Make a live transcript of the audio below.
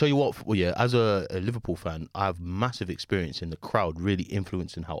Tell you what, well, yeah, as a Liverpool fan, I have massive experience in the crowd really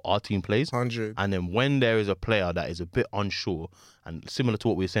influencing how our team plays. 100. And then when there is a player that is a bit unsure, and similar to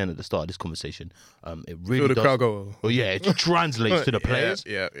what we were saying at the start of this conversation, it really Feel the does. crowd go. Well, yeah, it translates to the players.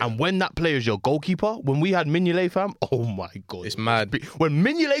 Yeah. And when that player is your goalkeeper, when we had Mignolet, fam, oh my God. It's mad. When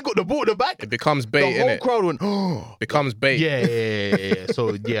Mignolet got the ball at the back, It becomes bait, the whole innit? crowd went, oh. Becomes bait. Yeah.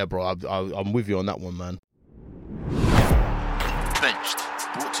 So, yeah, bro, I'm with you on that one, man. Benched.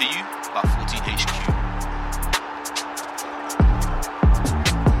 Brought to you by 14HQ.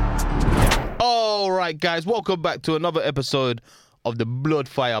 All right, guys, welcome back to another episode of the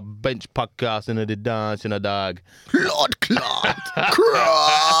Bloodfire Bench Podcast and the Dance in a Dog. Blood clot.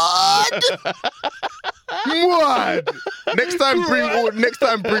 Crud. What? Next time,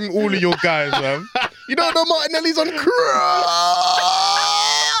 bring all of your guys, man. You don't know Martinelli's on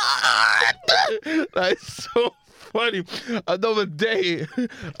crud. That's so funny. Another day,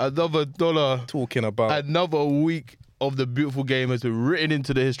 another dollar, Talking about another week of the beautiful game has been written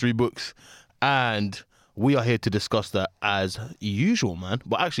into the history books, and we are here to discuss that as usual, man.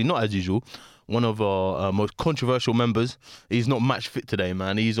 But actually, not as usual. One of our most controversial members, he's not match fit today,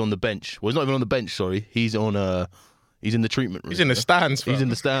 man. He's on the bench. Well, he's not even on the bench, sorry. He's on he's in the treatment room. he's in the stands, fam. He's in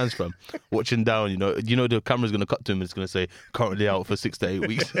the stands, fam. Watching down, you know the camera's gonna cut to him and it's gonna say currently out for 6 to 8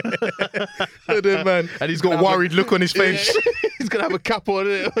 weeks. Man. And he's got a worried look on his face. He's gonna have a cap on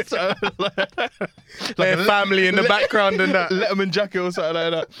it or something Like a family in the background and that. Letterman jacket or something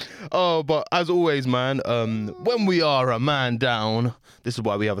like that. Oh, but as always, man, when we are a man down, this is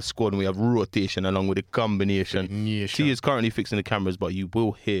why we have a squad and we have rotation along with a combination. T is currently fixing the cameras, but you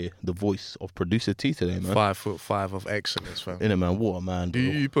will hear the voice of producer T today, man. 5'5" of excellence, fam. Innit, man? What a man, bro.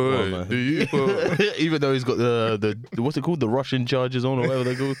 Deeper. Even though he's got the what's it called? The Russian charges on or whatever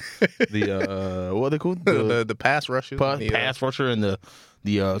they're called. The what are they called? The pass rushes. Pass rusher and the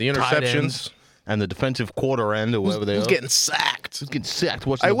interceptions. And the defensive quarter end or whatever they are. Who's getting sacked? Who's getting sacked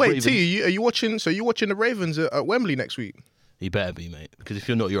watching Hey, the wait, Ravens. T, are you watching? So you watching the Ravens at Wembley next week? You better be, mate. Because if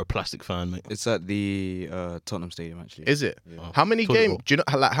you're not, you're a plastic fan, mate. It's at the Tottenham Stadium, actually. Is it? Yeah. How many Toilet games? bowl. Do you know?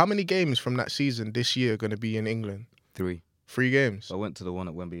 Like, how many games from that season this year are going to be in England? 3. 3 games. So I went to the one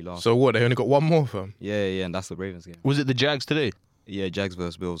at Wembley last. So what? They only got one more, fam. Yeah, and that's the Ravens game. Was it the Jags today? Yeah, Jags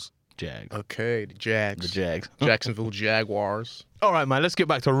versus Bills. Jags. Okay, the Jags. The Jags. Jacksonville Jaguars. All right, man. Let's get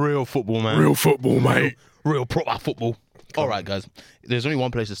back to real football, man. Real football, mate. Real proper football. All right, guys. There's only one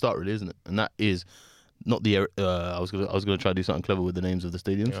place to start, really, isn't it? And that is not the. I was gonna try to do something clever with the names of the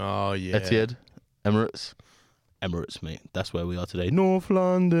stadiums. Oh yeah. Etihad, Emirates, mate. That's where we are today. North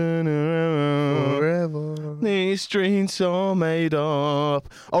London, Forever. these streets are made up.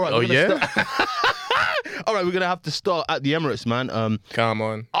 All right. Oh yeah. All right, we're gonna have to start at the Emirates, man. Come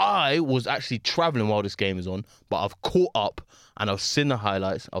on. I was actually traveling while this game is on, but I've caught up and I've seen the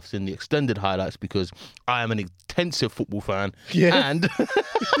highlights. I've seen the extended highlights because I am an intensive football fan. Yeah.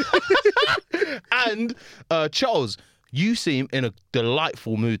 And Charles, you seem in a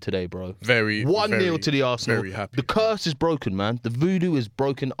delightful mood today, bro. Very 1-0 to the Arsenal. Very happy. The curse is broken, man. The voodoo is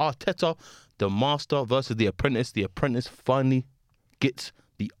broken. Arteta, the master versus the apprentice. The apprentice finally gets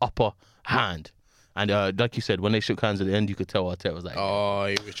the upper hand. And like you said, when they shook hands at the end, you could tell Arteta was like, Oh,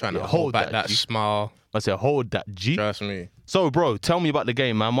 he was trying to Yeah, hold back hold that that, G. smile. I said, hold that, G. Trust me. So, bro, tell me about the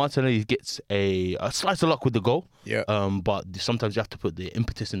game, man. Martinelli gets a slice of luck with the goal. Yeah. But sometimes you have to put the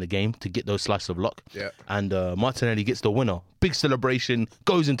impetus in the game to get those slices of luck. Yeah. And Martinelli gets the winner. Big celebration,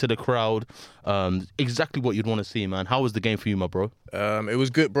 goes into the crowd. Exactly what you'd want to see, man. How was the game for you, my bro? It was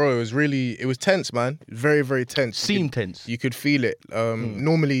good, bro. It was tense, man. Very, very tense. Seemed tense. You could feel it.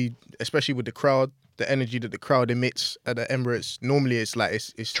 Normally, especially with the crowd, the energy that the crowd emits at the Emirates, normally it's like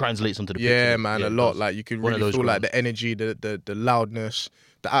it's Translates onto the pitch. yeah, doesn't it? man, Yeah, a it lot. does. Like you could One of really those feel like grounds. the energy, the loudness,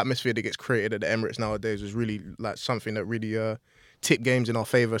 the atmosphere that gets created at the Emirates nowadays was really like something that really tipped games in our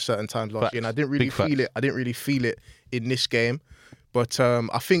favour certain times last Facts. year. And I didn't really Big feel facts. it. I didn't really feel it in this game, but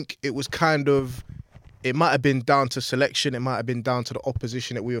I think it was kind of. It might have been down to selection. It might have been down to the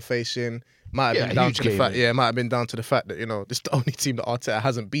opposition that we were facing. Might have been down huge to the game, fact. mate. Yeah, it might have been down to the fact that this is the only team that Arteta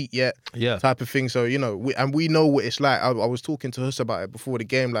hasn't beat yet. Yeah. Type of thing. So we know what it's like. I was talking to us about it before the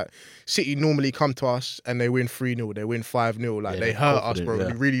game. Like City normally come to us and they win 3-0. They win 5-0. Like Yeah, they they're hurt us, confident, bro.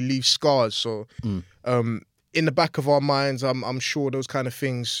 yeah. We really leave scars. So in the back of our minds, I'm sure those kind of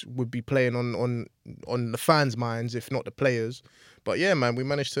things would be playing on the fans' minds, if not the players. But yeah, man, we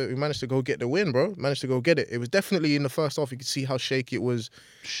managed to go get the win, bro. Managed to go get it. It was definitely in the first half. You could see how shaky it was,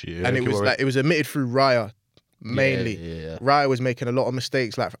 Shit, and it was like it was emitted through Raya mainly. Yeah. Raya was making a lot of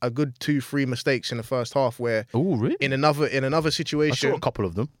mistakes, like a good 2-3 mistakes in the first half. Where Oh, really? in another I situation, saw a couple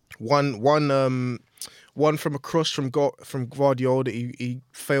of them. one one from a cross from Guardiola that he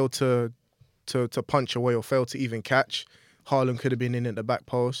failed to punch away or failed to even catch. Haaland could have been in at the back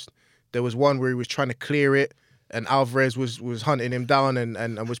post. There was one where he was trying to clear it, and Alvarez was hunting him down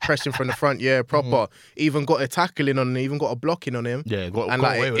and was pressing from the front. Yeah, proper. Even got a tackling on him, even got a blocking on him. Yeah, got and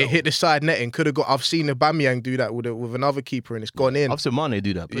like away with it hit the side netting. Could have got. I've seen Aubameyang do that with another keeper, and it's gone in. I've seen Mane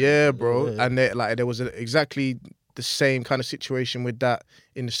do that. Yeah, bro. Yeah. And there was exactly the same kind of situation with that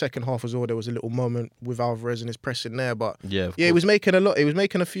in the second half as well. There was a little moment with Alvarez and his pressing there, but he was making a lot. He was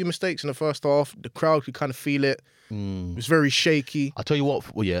making a few mistakes in the first half. The crowd could kind of feel it. It was very shaky. I tell you what,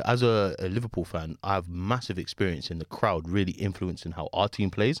 as a Liverpool fan, I have massive experience in the crowd really influencing how our team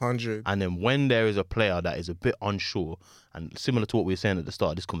plays. 100. And then when there is a player that is a bit unsure, and similar to what we were saying at the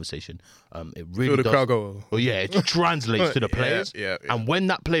start of this conversation, it really feel the does. Crowd go. Well, yeah, it translates to the players. Yeah. And when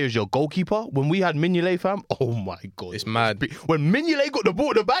that player is your goalkeeper, when we had Mignolet, fam, oh my God. It's mad. When Mignolet got the ball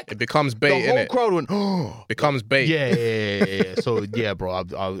at the back, it becomes bait, the whole innit? crowd went, oh. Becomes bait. Yeah. So, yeah, bro,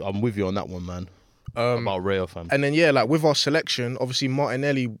 I'm with you on that one, man. About Rayo, fam. And then, like with our selection, obviously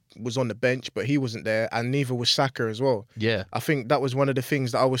Martinelli was on the bench, but he wasn't there, and neither was Saka as well. Yeah. I think that was one of the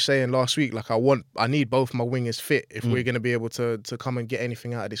things that I was saying last week. Like, I need both my wingers fit if we're going to be able to come and get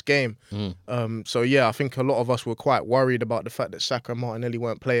anything out of this game. So, yeah, I think a lot of us were quite worried about the fact that Saka and Martinelli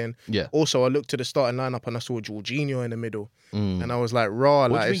weren't playing. Yeah. Also, I looked to the starting lineup and I saw Jorginho in the middle. And I was like, raw.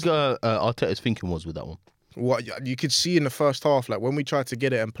 What like, do you think Arteta's thinking was with that one? What you could see in the first half, like when we tried to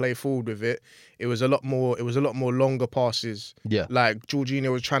get it and play forward with it, it was a lot more longer passes. Yeah, like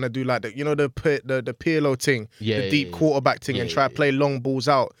Jorginho was trying to do like the Pirlo thing, the deep quarterback thing, and try to play long balls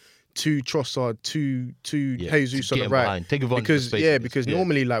out to Trossard, to Jesus on the right. Take advantage because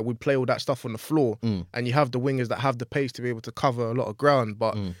normally like we'd play all that stuff on the floor, and you have the wingers that have the pace to be able to cover a lot of ground,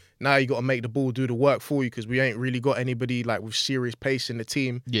 but. Now you got to make the ball do the work for you because we ain't really got anybody like with serious pace in the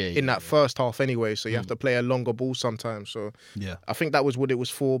team in that first half anyway. So you have to play a longer ball sometimes. So I think that was what it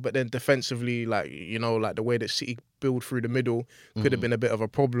was for. But then defensively, like the way that City build through the middle could have been a bit of a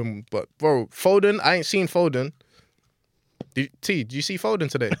problem. But bro, Foden, I ain't seen Foden. Did you see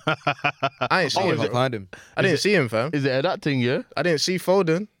Foden today? I ain't seen him. Find him. I didn't see him, fam. Is it that thing? Yeah, I didn't see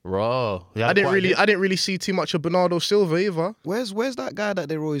Foden. Raw. I didn't really see too much of Bernardo Silva either. Where's that guy that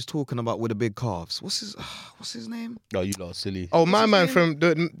they're always talking about with the big calves? What's his name? No, you lot are silly. Oh, my man from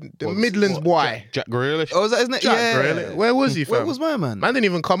the Midlands boy. Jack Grealish. Oh, is that his name? Jack Grealish. Where was he, fam? Where was my man? Man didn't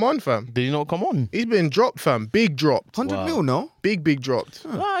even come on, fam. Did he not come on? He's been dropped, fam. Big dropped. 100 mil, no? Big dropped.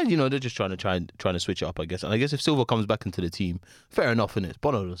 They're just trying to switch it up, I guess. And I guess if Silva comes back into the team, fair enough, innit? It's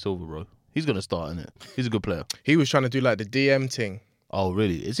Bernardo Silva, bro. He's gonna start, innit? He's a good player. He was trying to do like the DM thing. Oh,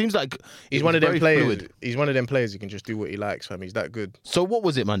 really? It seems like he's one of them players. Fluid. He's one of them players who can just do what he likes, fam. He's that good. So what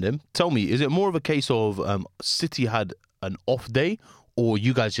was it, man? Then tell me, is it more of a case of City had an off day, or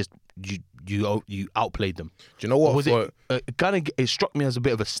you guys just you outplayed them? Do you know what? Or was it struck me as a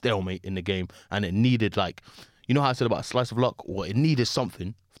bit of a stalemate in the game, and it needed like, you know how I said about a slice of luck, or it needed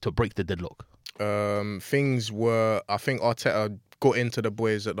something to break the deadlock. Things were. I think Arteta got into the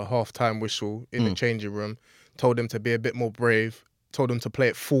boys at the half-time whistle in the changing room, told them to be a bit more brave. Told them to play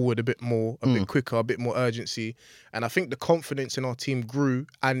it forward a bit more, a bit quicker, a bit more urgency. And I think the confidence in our team grew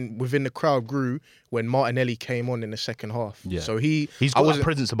and within the crowd grew when Martinelli came on in the second half. Yeah. So he's got a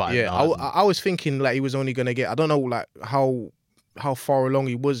presence about him now. I was thinking like he was only going to get, I don't know like how far along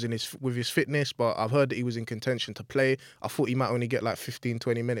he was with his fitness, but I've heard that he was in contention to play. I thought he might only get like 15,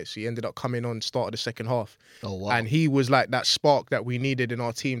 20 minutes. He ended up coming on, started the second half. Oh, wow. And he was like that spark that we needed in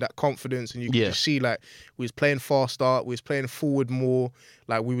our team, that confidence. And you could just see like we was playing faster, we was playing forward more,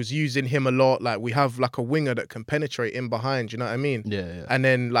 like we was using him a lot. Like we have like a winger that can penetrate in behind, you know what I mean? Yeah. And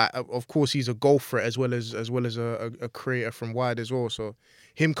then like, of course, he's a goal threat as well as a creator from wide as well. So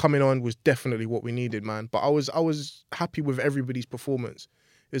him coming on was definitely what we needed, man. But I was happy with everybody's performance.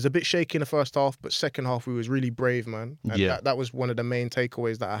 It was a bit shaky in the first half, but second half we was really brave, man. And that was one of the main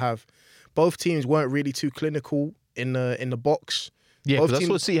takeaways that I have. Both teams weren't really too clinical in the box. Yeah, because that's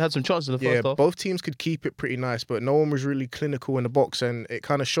what City had some chances in the first half. Both teams could keep it pretty nice, but no one was really clinical in the box, and it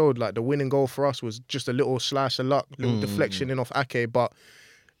kind of showed. Like the winning goal for us was just a little slice of luck, little deflection in off Ake, but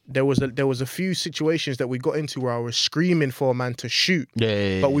there was a few situations that we got into where I was screaming for a man to shoot,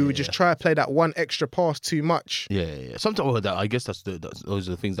 but we would just try to play that one extra pass too much. Yeah. Sometimes I guess those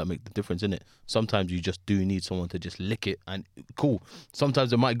are the things that make the difference, innit? Sometimes you just do need someone to just lick it, and cool.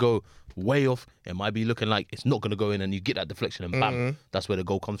 Sometimes it might go way off. It might be looking like it's not going to go in, and you get that deflection, and bam, that's where the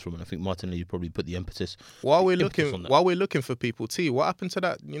goal comes from. And I think Martinelli probably put the emphasis. While we're looking for people, T, what happened to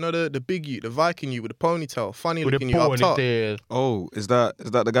that? You know the big youth, the Viking youth with the ponytail, funny looking you up top. Oh, is that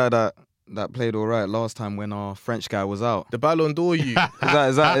the guy that that played all right last time when our French guy was out. The Ballon d'Or you.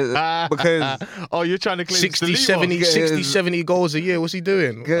 Is that because Oh, you're trying to claim 60, Saliba. 70 goals a year. What's he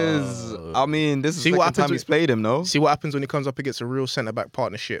doing? because I mean this is See the what second time happens he's played him, no? See what happens when he comes up against a real centre-back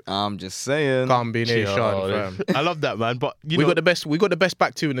partnership. I'm just saying. Can't be near Sean, Oh, fam. I love that, man. But We got the best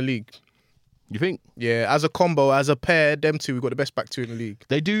back two in the league. you think Yeah, as a combo, as a pair, them two, we got the best back two in the league.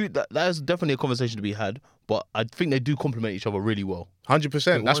 they do? That's definitely a conversation to be had. But I think they do complement each other really well.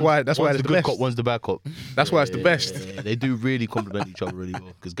 100%. That's why One's it's the the good best. cop, one's the bad cop. That's why it's the best. Yeah, they do really complement each other really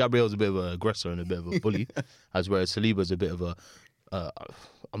well. Because Gabriel's a bit of an aggressor and a bit of a bully, as whereas Saliba's a bit of a.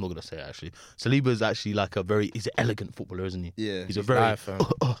 I'm not gonna say it actually. Saliba's actually like he's an elegant footballer, isn't he? Yeah. He's a very. Live, fam.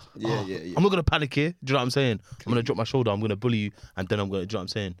 Yeah. I'm not gonna panic here. Do you know what I'm saying? I'm gonna drop my shoulder. I'm gonna bully you, and then I'm gonna. Do you know what I'm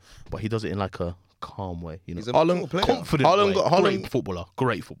saying? But he does it in like a calm way. You know, He's a Haaland- cool player. confident. Haaland way. got- Great footballer.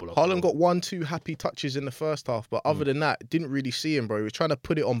 Great footballer. Haaland got 1-2 happy touches in the first half, but other than that, didn't really see him, bro. He was trying to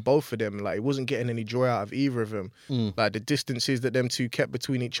put it on both of them. Like, he wasn't getting any joy out of either of them. Like, the distances that them two kept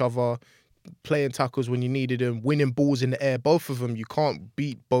between each other, playing tackles when you needed them, winning balls in the air. Both of them, you can't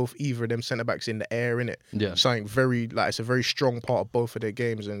beat either of them centre-backs in the air, innit? Yeah. Something it's a very strong part of both of their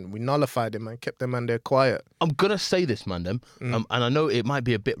games, and we nullified them, man. Kept them, man, there quiet. I'm gonna say this, man, and I know it might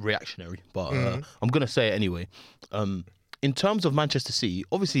be a bit reactionary, but I'm gonna say it anyway. In terms of Manchester City,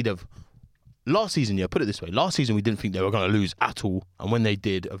 obviously last season, put it this way, last season we didn't think they were gonna lose at all, and when they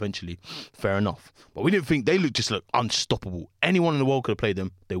did, eventually, fair enough. But we didn't think they looked unstoppable. Anyone in the world could have played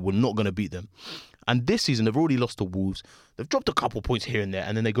them. They were not gonna beat them. And this season, they've already lost to Wolves. They've dropped a couple points here and there,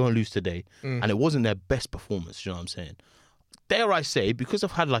 and then they go and lose today. And it wasn't their best performance. You know what I'm saying? Dare I say, because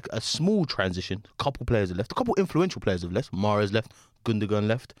I've had like a small transition, a couple players have left, a couple influential players have left. Mahrez left, Gundogan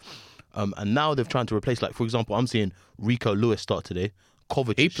left, and now they're trying to replace. Like for example, I'm seeing Rico Lewis start today.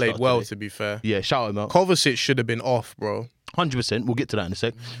 Kovacic He played start well, today. to be fair. Yeah, shout him out. Kovacic should have been off, bro. 100%. We'll get to that in a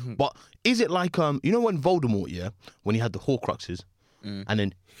sec. But is it like you know when Voldemort, when he had the Horcruxes, and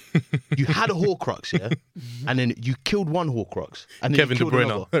then you had a Horcrux, and then you killed one Horcrux, and then Kevin you De killed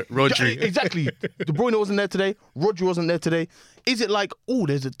Bruyne, another. Rodri. Yeah, exactly. De Bruyne wasn't there today. Rodri wasn't there today. Is it like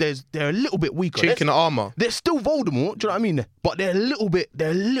they're a little bit weaker? Chink in the armour. They're still Voldemort, do you know what I mean? But they're a little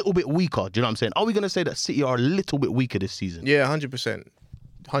bit weaker. Do you know what I'm saying? Are we going to say that City are a little bit weaker this season? Yeah, 100%.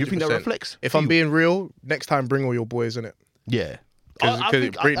 100%. You think that reflects? If I'm being real, next time bring all your boys, innit? Yeah.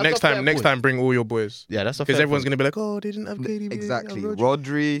 Next time bring all your boys. Yeah, that's a Because fair everyone's point. gonna be like, oh, they didn't have KDB. Exactly. Rodri.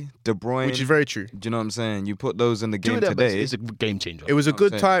 Rodri, De Bruyne. Which is very true. Do you know what I'm saying? You put those in the Do game that, but today. it's a game changer. It was a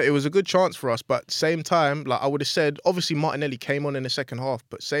good saying. time. It was a good chance for us, but same time, like I would have said, obviously Martinelli came on in the second half,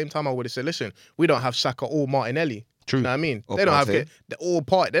 but same time I would have said, listen, we don't have Saka or Martinelli. True. You know what I mean? Or They don't Partey. have they're all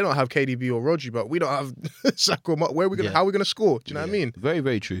part. They don't have KDB or Rodri, but we don't have Saka or Where are we gonna? Yeah. How are we gonna score? Do you know what I mean? Very,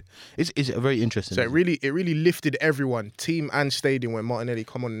 very true. It's very interesting. So it really lifted everyone, team and stadium, when Martinelli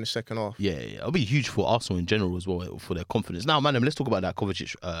come on in the second half. Yeah. It'll be huge for Arsenal in general as well, for their confidence. Now, man, let's talk about that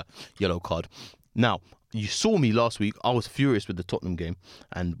Kovacic yellow card. Now, you saw me last week. I was furious with the Tottenham game,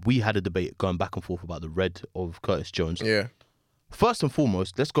 and we had a debate going back and forth about the red of Curtis Jones. Yeah. First and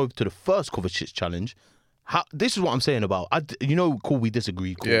foremost, let's go to the first Kovacic challenge. This is what I'm saying about, cool, we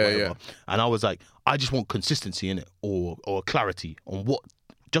disagree, cool, Yeah, whatever. yeah. And I was like, I just want consistency in it, or clarity on what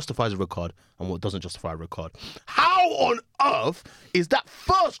justifies a red card and what doesn't justify a red card. How on earth is that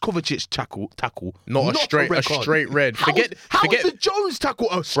first Kovacic tackle Not a straight red? How is the Jones tackle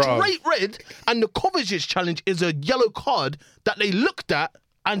a straight red and the Kovacic challenge is a yellow card that they looked at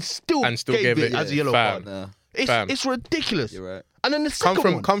and still gave it as a yellow Fam. card? Nah. It's ridiculous. You're right. And then the second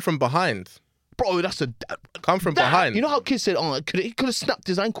one, Come from behind. bro, that's Come from behind. You know how kids said, "Oh, he could have snapped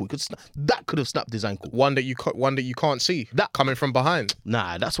his ankle. That could have snapped his ankle." One that you can't see. That coming from behind.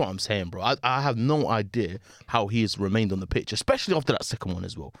 Nah, that's what I'm saying, bro. I have no idea how he has remained on the pitch, especially after that second one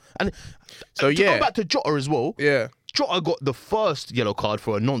as well. And So, to yeah. go back to Jota as well. Yeah. Jota got the first yellow card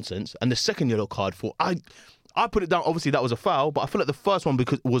for a nonsense, and the second yellow card for I put it down. Obviously, that was a foul, but I feel like the first one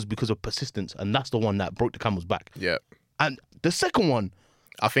was because of persistence, and that's the one that broke the camel's back. Yeah. And the second one,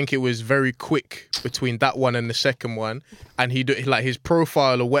 I think it was very quick between that one and the second one, and he like his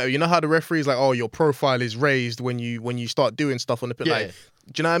profile or whatever. You know how the referee's like, "Oh, your profile is raised when you start doing stuff on the pitch." Yeah. Like,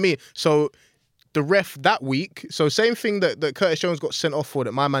 do you know what I mean? So the ref that week, so same thing that Curtis Jones got sent off for,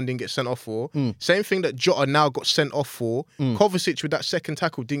 that my man didn't get sent off for. Same thing that Jota now got sent off for. Kovacic with that second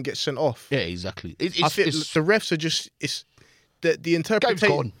tackle didn't get sent off. yeah, exactly. I feel the refs are just the interpretation.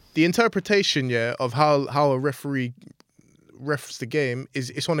 gone. The interpretation, of how a referee refs the game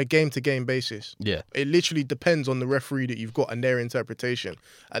it's on a game-to-game basis. Yeah. It literally depends on the referee that you've got and their interpretation.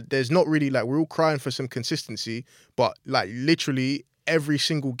 There's not really, like, we're all crying for some consistency, but like literally every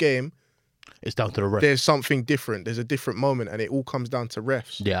single game It's down to the ref. there's something different. There's a different moment, and it all comes down to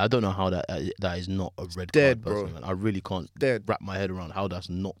refs. Yeah, I don't know how that is not a red Dead, card, bro. personally, man. I really can't Dead. wrap my head around how that's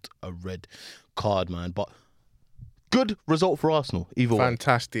not a red card, man. But good result for Arsenal, either way.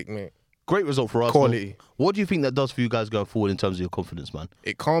 Fantastic, mate. Great result for Arsenal. Quality. What do you think that does for you guys going forward in terms of your confidence, man?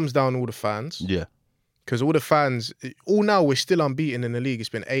 It calms down all the fans. Yeah. Because all the fans, all now we're still unbeaten in the league. It's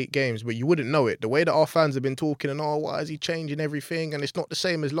been 8 games, but you wouldn't know it. The way that our fans have been talking and, why is he changing everything? And it's not the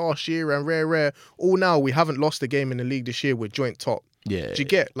same as last year and rare. All now, we haven't lost a game in the league this year. We're joint top. Yeah. Do you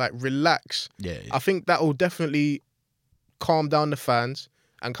get? Like, relax. Yeah. I think that will definitely calm down the fans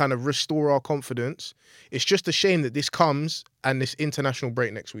and kind of restore our confidence. It's just a shame that this comes and this international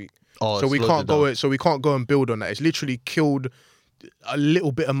break next week. Oh, So it we slows can't it go. down. So we can't go and build on that. It's literally killed a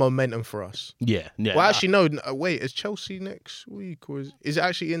little bit of momentum for us. Yeah. Yeah. Well, actually, no. Wait, is Chelsea next week or is it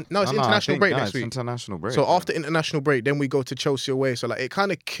actually in? No, it's No, I international think- break no, next it's week. International break. So after international break, then we go to Chelsea away. So like, it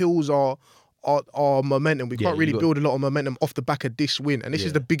kind of kills our momentum. We Yeah, can't you really got- build a lot of momentum off the back of this win, and this is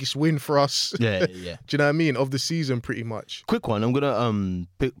Yeah. the biggest win for us. Yeah. Do Yeah. you know what I mean? Of the season, pretty much. Quick one. I'm gonna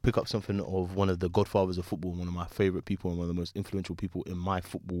pick up something of one of the godfathers of football, one of my favorite people, and one of the most influential people in my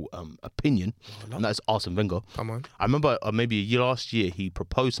football opinion, and that's Arsene Wenger. Come on. I remember maybe last year he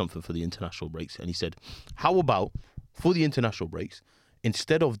proposed something for the international breaks, and he said, "How about for the international breaks,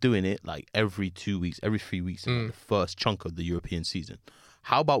 instead of doing it like every 2 weeks, every 3 weeks, in the first chunk of the European season,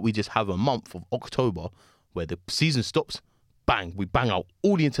 how about we just have a month of October where the season stops, bang, we bang out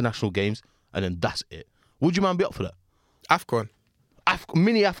all the international games, and then that's it." Would you man be up for that? AFCON,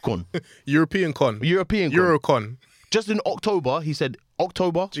 Mini AFCON, European con, European con. Eurocon. Just in October, he said,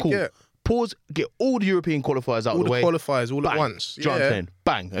 October, you cool. get? Pause, get all the European qualifiers out All of the the way. qualifiers all Bang. at once. Do you know what I'm saying?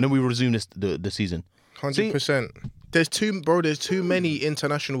 Bang. And then we resume the season. 100%. There's too many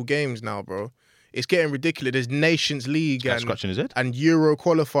international games now, bro. It's getting ridiculous. There's Nations League Guy's and scratching his head. and Euro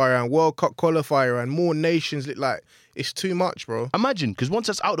qualifier and World Cup qualifier and more nations. Like, it's too much, bro. Imagine, because once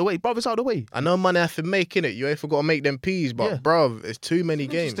that's out of the way, bruv, it's out of the way. I know money I have to make in it. You ain't got to make them peas, but Yeah. bruv, it's too many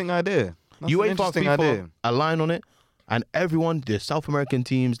games. Interesting idea. That's an UEFA interesting FIFA idea. align on it, and everyone, the South American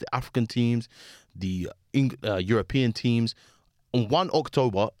teams, the African teams, the European teams, on 1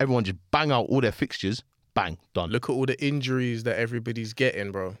 October, everyone just bang out all their fixtures, bang, done. Look at all the injuries that everybody's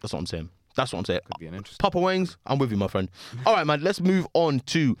getting, bro. That's what I'm saying. That's what I'm saying. Could be an interesting. Papa Wings, I'm with you, my friend. All right, man, let's move on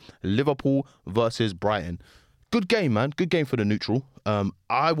to Liverpool versus Brighton. Good game, man. Good game for the neutral.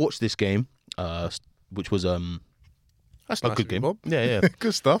 I watched this game, which was That's a nice good of you, game. Bob. Yeah.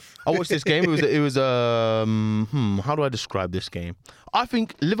 Good stuff. I watched this game. It was how do I describe this game? I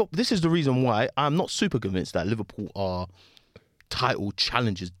think Liverpool. This is the reason why I'm not super convinced that Liverpool are title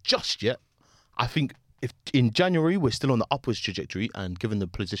challengers just yet. I think if in January we're still on the upwards trajectory, and given the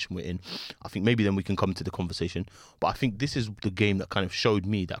position we're in, I think maybe then we can come to the conversation. But I think this is the game that kind of showed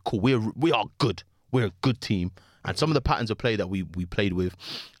me that cool, we are good. We're a good team, and some of the patterns of play that we played with,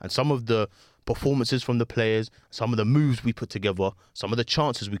 and some of the performances from the players, some of the moves we put together, some of the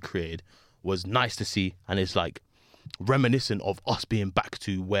chances we created was nice to see, and it's like reminiscent of us being back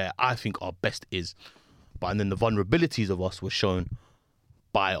to where I think our best is. And then the vulnerabilities of us were shown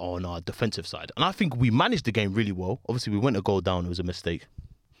by on our defensive side. And I think we managed the game really well. Obviously, we went a goal down. It was a mistake.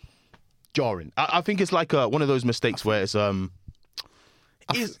 Jarring. I think it's like one of those mistakes where it's... I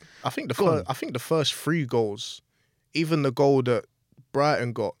think the first 3 goals, even the goal that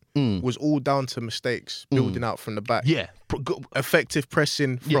Brighton got, was all down to mistakes building out from the back. Yeah. Effective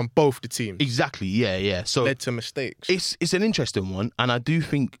pressing from both the teams Exactly. Yeah. So led to mistakes. it's an interesting one. And I do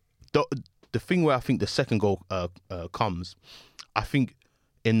think the thing where I think the second goal comes, I think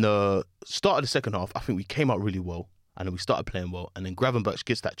in the start of the second half, I think we came out really well. And then we started playing well. And then Gravenberch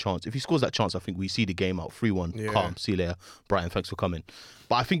gets that chance. If he scores that chance, I think we see the game out 3-1. Yeah. Calm. See you later. Brighton, thanks for coming.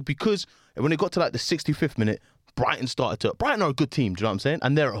 But I think because when it got to like the 65th minute, Brighton are a good team, do you know what I'm saying?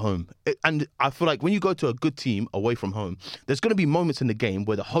 And they're at home. And I feel like when you go to a good team away from home, there's going to be moments in the game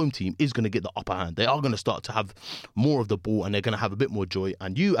where the home team is going to get the upper hand. They are going to start to have more of the ball, and they're going to have a bit more joy.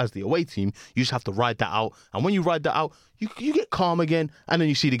 And you, as the away team, you just have to ride that out. And when you ride that out, you get calm again, and then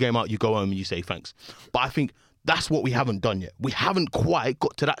you see the game out, you go home and you say thanks. But I think that's what we haven't done yet. We haven't quite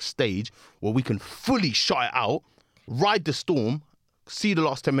got to that stage where we can fully shut it out, ride the storm, see the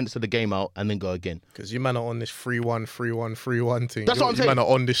last 10 minutes of the game out, and then go again. Because you man are on this 3-1, 3-1, 3-1 thing. That's what I'm saying. You man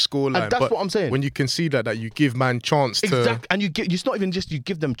are on this scoreline. And that's what I'm saying. When you can see that you give man chance to... Exactly. And it's not even just you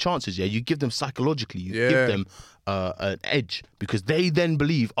give them chances, yeah? You give them psychologically. You give them an edge, because they then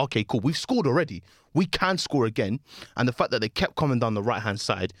believe, okay, cool, we've scored already. We can score again. And the fact that they kept coming down the right-hand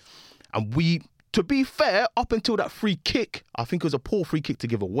side, and we to be fair, up until that free kick, I think it was a poor free kick to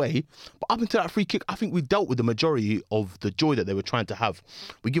give away. But up until that free kick, I think we dealt with the majority of the joy that they were trying to have.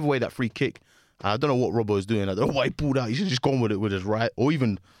 We give away that free kick. I don't know what Robbo is doing. I don't know why he pulled out. He should have just gone with it with his right, or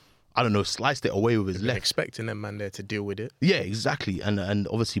even, I don't know, sliced it away with his left. Expecting them man there to deal with it. Yeah, exactly. And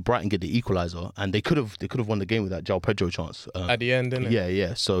obviously Brighton get the equaliser, and they could have won the game with that João Pedro chance At the end, didn't it?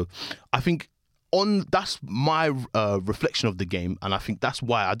 Yeah. So I think that's my reflection of the game, and I think that's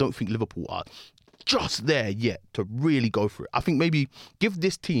why I don't think Liverpool are just there yet to really go for it. I think maybe give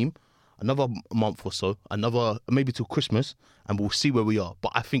this team another month or so, maybe till Christmas, and we'll see where we are.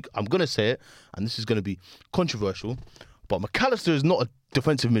 But I think I'm gonna say it, and this is gonna be controversial, but McAllister is not a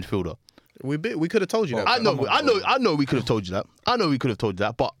defensive midfielder. We could have told you that. I know we could have told you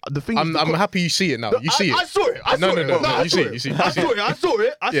that. But the thing I'm happy you see it now. You see it. I saw it. No. You see it. I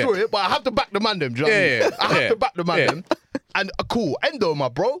saw it. But I have to back the man them. Do you know what I mean? I have to back the man them. And cool, Endo, my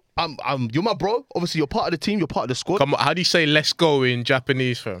bro. You're my bro. Obviously, you're part of the team. You're part of the squad. Come on, how do you say "let's go" in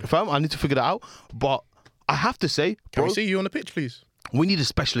Japanese, fam? I need to figure that out. But I have to say, Can bro, we see you on the pitch, please? we need a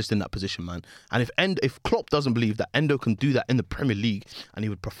specialist in that position, man. And if Klopp doesn't believe that Endo can do that in the Premier League, and he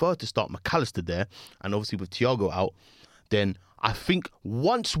would prefer to start McAllister there, and obviously with Thiago out, then I think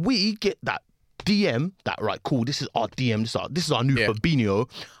once we get that DM, that right, cool, this is our DM, this is our new Fabinho,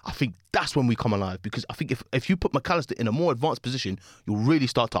 I think that's when we come alive. Because I think if you put McAllister in a more advanced position, you'll really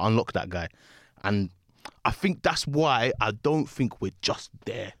start to unlock that guy. And I think that's why I don't think we're just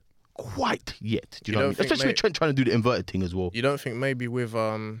there quite yet. Do you know what I mean? Especially with Trent trying to do the inverted thing as well. You don't think maybe with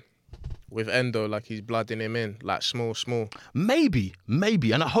Endo, like he's blooding him in, like small. Maybe,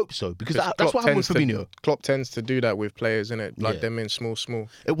 and I hope so, because that's what happened with Fabinho. Klopp tends to do that with players, innit? Blood them in small.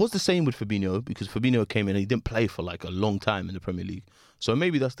 It was the same with Fabinho, because Fabinho came in and he didn't play for like a long time in the Premier League. So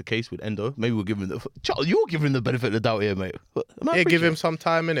maybe that's the case with Endo. Maybe we'll give him you're giving him the benefit of the doubt here, mate. Give him some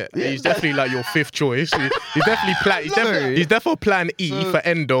time, innit? Yeah. He's definitely like your fifth choice. He's definitely plan E for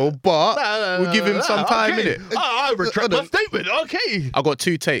Endo, but we'll give him some time, innit? I retract my statement. Okay. I got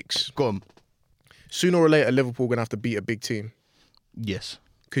two takes. Go on. Sooner or later, Liverpool gonna have to beat a big team. Yes.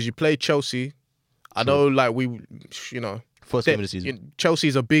 Because you play Chelsea. I know, like first game of the season.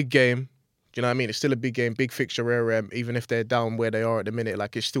 Chelsea's a big game. Do you know what I mean? It's still a big game, big fixture area, even if they're down where they are at the minute.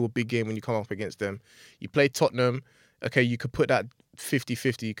 Like, it's still a big game when you come up against them. You play Tottenham. Okay, you could put that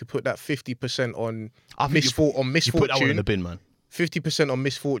 50-50. You could put that 50% on misfortune. You put that one in the bin, man. 50% on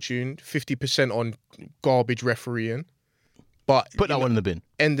misfortune, 50% on garbage refereeing. But put that one in the bin.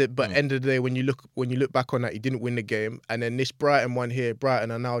 End of the day, when you look back on that, you didn't win the game. And then this Brighton one here,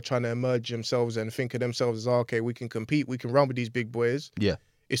 Brighton are now trying to emerge themselves and think of themselves as, okay, we can compete, we can run with these big boys. Yeah.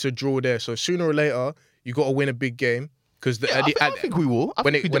 It's a draw there. So sooner or later, you got to win a big game. Because I think we will. I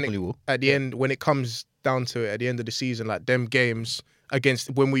think we definitely will. At the end, when it comes down to it, at the end of the season, like them games against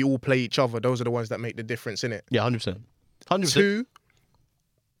when we all play each other, those are the ones that make the difference, innit? Yeah, 100%. 100%. Two,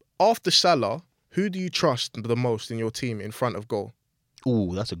 after Salah, who do you trust the most in your team in front of goal?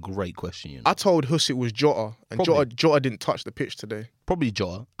 Ooh, that's a great question. You know? I told Huss it was Jota, and Jota didn't touch the pitch today. Probably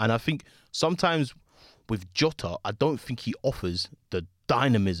Jota. And I think sometimes with Jota, I don't think he offers the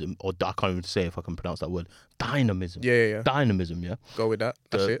dynamism, or I can't even say if I can pronounce that word. Dynamism. Yeah. Dynamism, yeah. Go with that.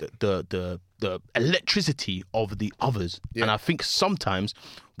 That's it. The electricity of the others. Yeah. And I think sometimes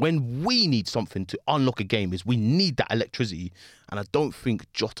when we need something to unlock a game is we need that electricity. And I don't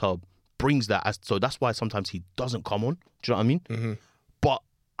think Jota brings that, so that's why sometimes he doesn't come on. Do you know what I mean? Mm-hmm. But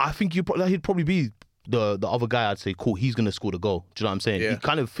I think he'd probably be the other guy. I'd say, cool, he's gonna score the goal. Do you know what I'm saying? Yeah. He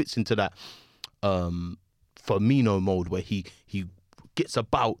kind of fits into that Firmino mode where he gets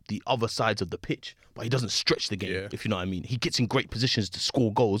about the other sides of the pitch, but he doesn't stretch the game. Yeah. If you know what I mean, he gets in great positions to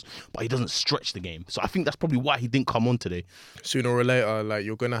score goals, but he doesn't stretch the game. So I think that's probably why he didn't come on today. Sooner or later, like,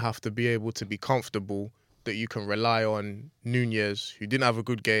 you're gonna have to be able to be comfortable that you can rely on Nunez, who didn't have a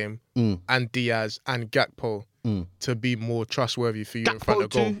good game, and Diaz and Gakpo to be more trustworthy for you in front of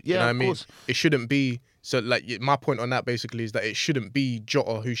goal. Yeah, you know what I mean? Course. It shouldn't be. So, like, my point on that basically is that it shouldn't be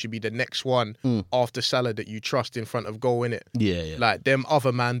Jota who should be the next one after Salah that you trust in front of goal, innit? Yeah. Like, them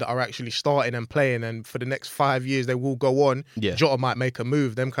other man that are actually starting and playing, and for the next 5 years they will go on. Yeah. Jota might make a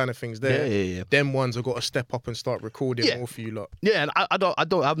move, them kind of things there. Yeah. Them ones have got to step up and start recording more for you lot. Yeah, and I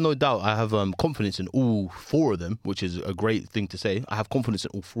don't have no doubt. I have confidence in all four of them, which is a great thing to say. I have confidence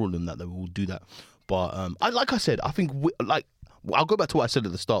in all four of them that they will do that. But like I said, I think I'll go back to what I said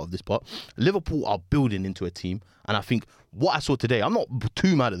at the start of this part. Liverpool are building into a team, and I think what I saw today, I'm not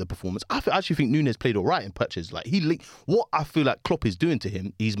too mad at the performance. I actually think Nunez played all right in patches. Like, what I feel like Klopp is doing to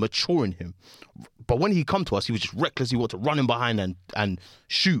him, he's maturing him. But when he come to us, he was just reckless. He wanted to run him behind and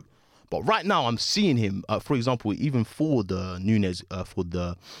shoot. But right now, I'm seeing him. For example, even for the Nunes, for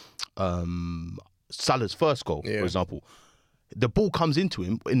the Salah's first goal, for example, the ball comes into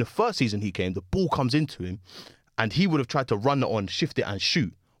him. In the first season he came, the ball comes into him, and he would have tried to run it on, shift it, and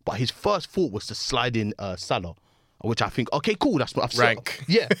shoot. But his first thought was to slide in Salah, which I think, okay, cool, that's what I've rank.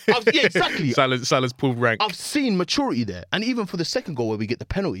 Yeah, exactly. Salah's pulled rank. I've seen maturity there, and even for the second goal where we get the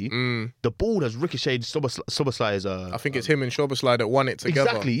penalty, the ball has ricocheted Soboslai's. I think it's him and Szoboszlai that won it together.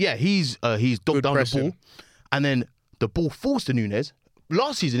 Exactly, yeah, he's dogged down pressing. the ball, and then the ball falls to Nunes.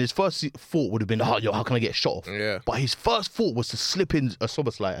 Last season, his first thought would have been, how can I get a shot off? Yeah. But his first thought was to slip in a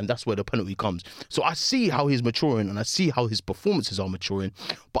Soboslai, and that's where the penalty comes. So I see how he's maturing, and I see how his performances are maturing.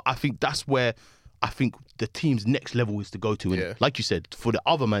 But I think that's where I think the team's next level is to go to. And like you said, for the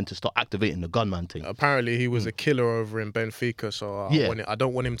other man to start activating the gunman thing. Apparently, he was a killer over in Benfica, so I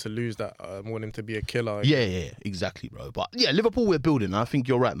don't want him to lose that. I want him to be a killer. Yeah, exactly, bro. But yeah, Liverpool, we're building. I think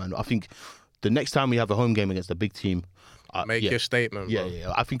you're right, man. I think the next time we have a home game against a big team, make your statement, bro.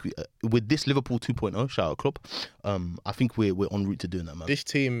 Yeah. I think with this Liverpool 2.0, shout out Klopp, I think we're en route to doing that, man. This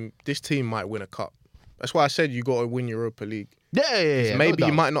team might win a cup. That's why I said you got to win Europa League. Yeah. Maybe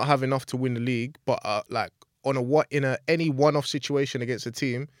you might not have enough to win the league, but like any one-off situation against a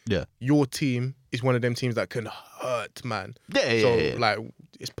team, your team is one of them teams that can hurt, man. So like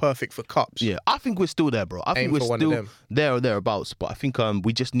it's perfect for cups. Yeah, I think we're still there, bro. I think we're still there or thereabouts. But I think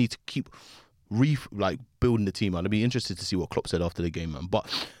we just need to keep building the team, man. I'd be interested to see what Klopp said after the game, man. But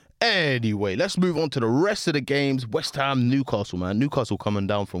anyway, let's move on to the rest of the games. West Ham, Newcastle, man. Newcastle coming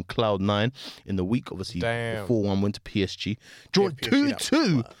down from cloud 9 in the week. Obviously, 4-1 win to PSG. Drawn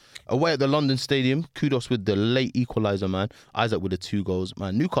 2-2 away at the London Stadium. Kudos with the late equaliser, man. Isaac with the 2 goals,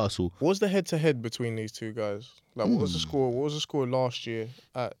 man. Newcastle. What was the head-to-head between these two guys? Like, what was the score? What was the score last year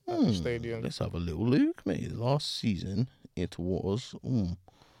at the stadium? Let's have a little look, mate. Last season, it was...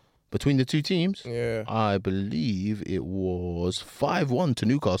 between the two teams, I believe it was 5-1 to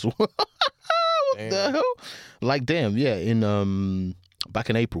Newcastle. What the hell? Like, damn, in back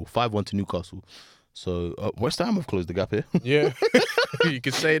in April, 5-1 to Newcastle. So West Ham have closed the gap here. Yeah, you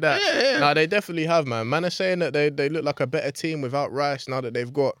could say that. Yeah. No, they definitely have, man. Man are saying that they look like a better team without Rice now that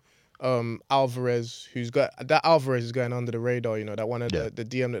they've got Alvarez, Alvarez is going under the radar, you know, that one of the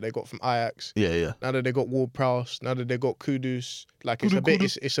DM that they got from Ajax. Yeah. Now that they got Ward-Prowse, now that they got Kudus, like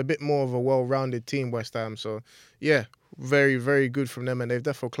it's a bit more of a well-rounded team, West Ham. So yeah, very, very good from them, and they've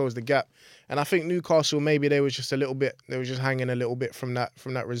definitely closed the gap. And I think Newcastle, maybe they were just hanging a little bit from that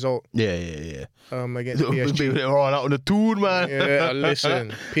result. Yeah. Against PSG. They were all out on the tune, man. Yeah,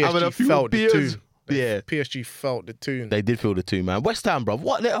 listen, PSG felt the tune. PSG felt the tune. They did feel the tune, man. West Ham, bro.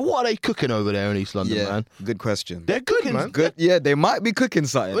 What are they cooking over there in East London, man? Good question. They're cooking, man. Good. Yeah, they might be cooking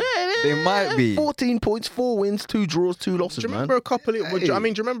something. They might be. 14 points, 4 wins, 2 draws, 2 losses, do you remember do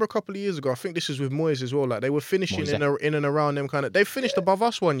you remember a couple of years ago? I think this is with Moyes as well. Like they were finishing in and around them kind of. They finished above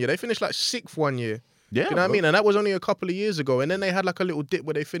us one year. They finished like 6th one year. Yeah, you know what I mean? And that was only a couple of years ago. And then they had like a little dip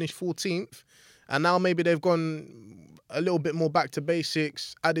where they finished 14th, and now maybe they've gone a little bit more back to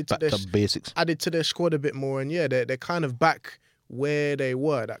basics, added to their squad a bit more, and they're kind of back where they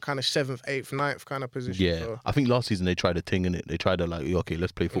were, that kind of 7th, 8th, 9th kind of position. Yeah, so. I think last season they tried a thing in it. They tried to okay,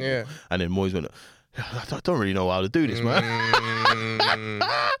 let's play football, and then Moyes went, I don't really know how to do this, man.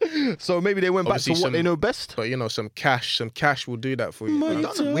 So maybe they went Obviously back to what they know best. But some cash will do that for you.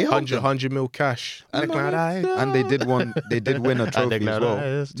 We 100 mil cash. And they did win a trophy as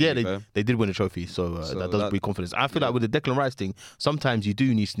well. Yeah, they did win a trophy, so that does breed confidence. I feel like with the Declan Rice thing, sometimes you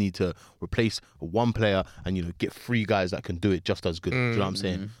do need to replace one player and get 3 guys that can do it just as good. Do you know what I'm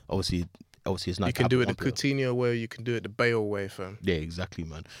saying? Obviously it's not. You can do it the Coutinho way, you can do it the Bale way, fam. Yeah, exactly,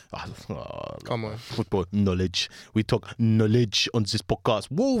 man. Come on. Football knowledge. We talk knowledge on this podcast.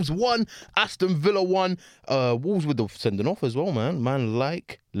 Wolves won, Aston Villa won. Wolves with the sending off as well, man. Man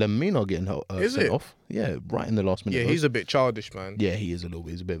like Lemina getting sent off. Yeah, right in the last minute. Yeah, he's a bit childish, man. Yeah, he is a little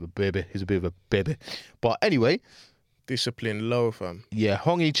bit. He's a bit of a baby. But anyway, discipline low, fam. Yeah,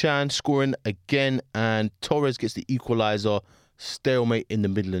 Hong Chan scoring again, and Torres gets the equaliser. Stalemate in the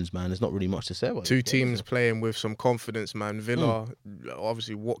Midlands, man. There's not really much to say about it. 2 teams playing with some confidence, man. Villa,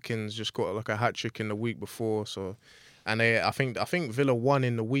 obviously Watkins just got like a hat-trick in the week before, so... And I think Villa won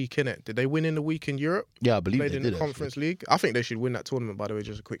in the week, innit? Did they win in the week in Europe? Yeah, I believe they did. Played in the Conference League. I think they should win that tournament, by the way,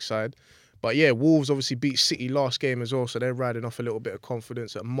 just a quick side. But yeah, Wolves obviously beat City last game as well, so they're riding off a little bit of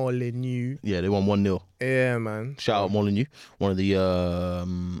confidence at Molineux. Yeah, they won 1-0. Yeah, man. Shout out Molineux. One of the...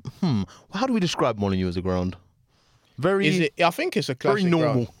 How do we describe Molineux as a ground? I think it's a classic very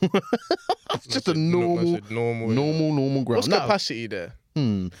normal. It's just a normal ground. What's capacity there?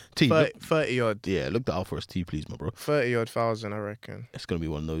 T, 30 odd. yeah, look that out for us, T, please, my bro. 30 odd thousand, I reckon. It's going to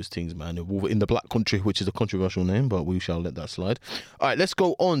be one of those things, man. In the Black Country, which is a controversial name, but we shall let that slide. All right, let's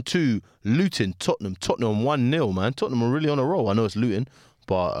go on to Luton, Tottenham. Tottenham 1-0, man. Tottenham are really on a roll. I know it's Luton,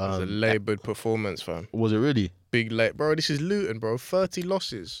 but... It was a laboured performance, fam. Was it really? Big late. Bro, this is Luton, bro. 30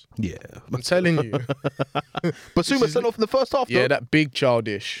 losses. Yeah. I'm telling you. Basuma sent off in the first half, though. Yeah, that big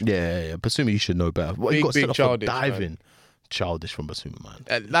childish. Yeah. Basuma, you should know better. What, he got Big sent off for childish, diving. man. Childish from Basuma, man.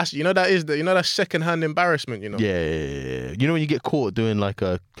 That's that's second-hand embarrassment, you know. Yeah. You know when you get caught doing like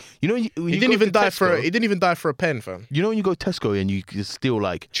a... You know when He didn't even die for a pen, fam. You know when you go Tesco and you steal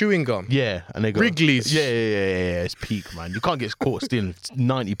like... Chewing gum. Yeah, and they go... Wrigley's. Yeah. It's peak, man. You can't get caught stealing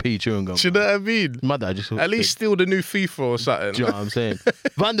 90p chewing gum. Do you know what I mean? Mother, just At least steal the new FIFA or something. Do you know what I'm saying?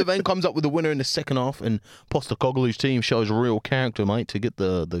 Van der Ven comes up with the winner in the second half, and Postecoglou's team shows real character, mate, to get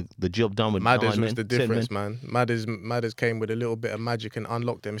the job done with Madders 9 was the men, 10 difference, men. man. Madders came with a little bit of magic and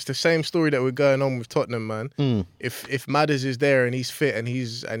unlocked them. It's the same story that we're going on with Tottenham, man. If Madders is there and he's fit and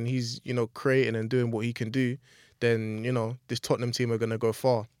he's creating and doing what he can do, then this Tottenham team are gonna go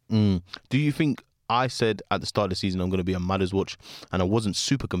far. Do you think I said at the start of the season I'm going to be a Madders watch, and I wasn't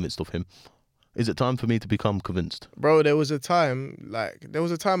super convinced of him? Is it time for me to become convinced? Bro, there was a time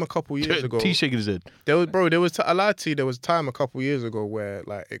a couple years ago. T shaking his head. I lied to you. There was a time a couple years ago where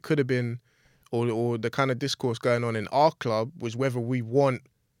like it could have been, or the kind of discourse going on in our club was whether we want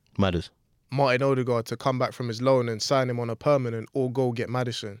Madders. Martin Odegaard to come back from his loan and sign him on a permanent, or go get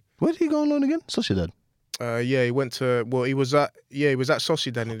Maddison. Where did he go on loan again? Sociedad. He went to. Well, he was at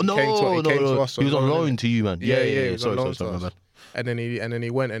Sociedad. And he came to us. He was on loan to you, man. Yeah. He was on loan Sorry, to my us. bad. And then he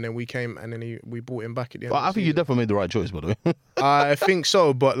went, and then we came, and then we brought him back at the end. Well, I think you definitely made the right choice, by the way. I think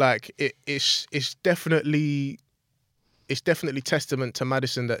so, but like it's definitely testament to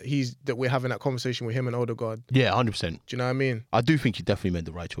Maddison that we're having that conversation with him and Odegaard. Yeah, 100%. Do you know what I mean? I do think you definitely made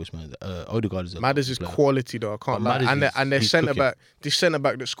the right choice, man. Odegaard is Madders is quality though. I can't lie. And their centre back, this centre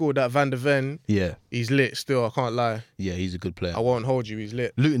back that scored that Van der Ven. Yeah, he's lit still. I can't lie. Yeah, he's a good player. I won't hold you. He's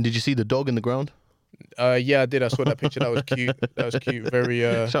lit. Luton, did you see the dog in the ground? Yeah, I did. I saw that picture. That was cute. Very.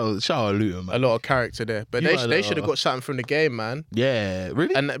 Shout out Luton, man. A lot of character there. But they should have got something from the game, man. Yeah,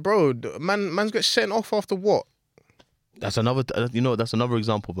 really. And bro, man's got sent off after what? That's another. That's another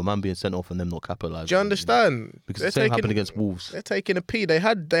example of a man being sent off and them not capitalising. Do you understand? Because the same happened against Wolves. They're taking a P. They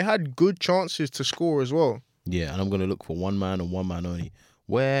had good chances to score as well. Yeah, and I'm gonna look for one man and one man only.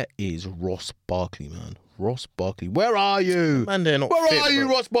 Where is Ross Barkley, man? Ross Barkley, where are you? Man, they're not Where fit, are you,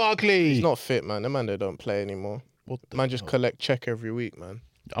 bro. Ross Barkley? He's not fit, man. The man, they don't play anymore. Man just collect check every week, man.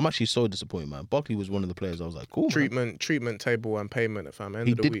 I'm actually so disappointed, man. Barkley was one of the players I was like, cool. Treatment table and payment, fam.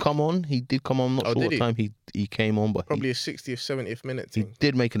 He did come on. He did come on. Not sure what time he came on, but probably a 60th, 70th minute thing. He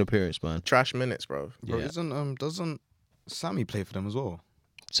did make an appearance, man. Trash minutes, bro. Bro, doesn't Sammy play for them as well?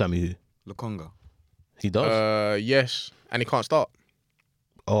 Sammy who? Lukonga. He does. Yes, and he can't start.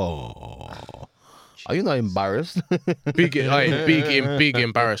 Oh. Are you not embarrassed? Big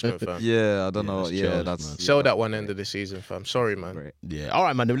embarrassment, fam. Yeah, I don't know. Yeah, that's sell that one end of the season, fam. Sorry, man. Great. Yeah. All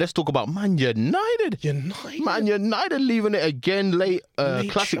right, man. Let's talk about Man United. Man United leaving it again late.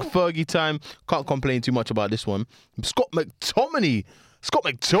 Classic Fergie time. Can't complain too much about this one. Scott McTominay.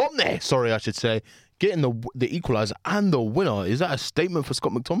 Sorry, I should say. Getting the equaliser and the winner. Is that a statement for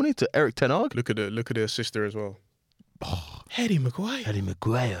Scott McTominay to Eric Ten Hag? Look at the sister as well. Oh, Harry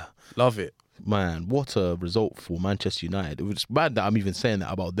Maguire. Love it. Man, what a result for Manchester United. It was bad that I'm even saying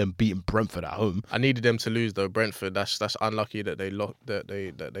that about them beating Brentford at home. I needed them to lose though. Brentford, that's unlucky that they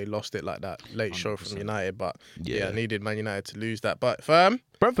lost it like that. Late 100%. Show from United, but yeah, I needed Man United to lose that. But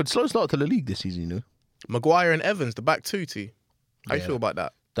Brentford slow start to the league this season, you know. Maguire and Evans, the back two, T. How you feel about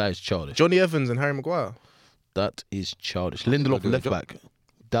that? That is childish. Johnny Evans and Harry Maguire. That is childish. Lindelof left back.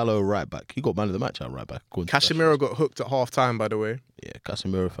 Dallo right back. He got man of the match at right back. Casemiro got hooked at half time, by the way. Yeah,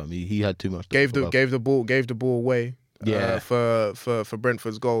 Casemiro for me. He had too much. Gave the ball away. Yeah. For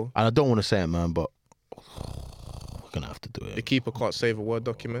Brentford's goal. And I don't want to say it, man, but we're gonna have to do it. The keeper can't save a Word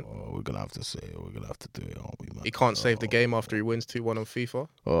document. Oh, we're gonna have to say it. We're gonna have to do it, aren't we, man? He can't save the game after he wins 2-1 on FIFA.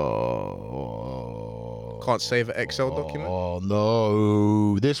 Can't save an Excel document. Oh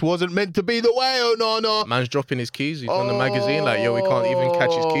no, this wasn't meant to be the way. Oh no. Man's dropping his keys. He's on the magazine like, yo, he can't even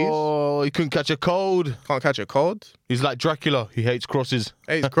catch his keys. Oh, he couldn't catch a cold. Can't catch a cold. He's like Dracula. He hates crosses.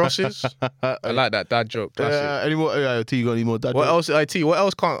 Hates crosses. I like that dad joke. Classic. Any more? T, you got any more dad what jokes? else? What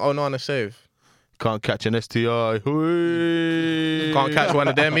else can't Onana save? Can't catch an STI. Can't catch one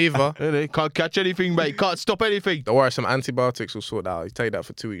of them either. Can't catch anything, mate. Can't stop anything. Don't worry, some antibiotics will sort that out. You take that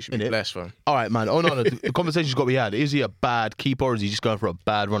for 2 weeks, you'll be blessed, fam. All right, man. Oh, no. The conversation's got to be had. Is he a bad keeper or is he just going for a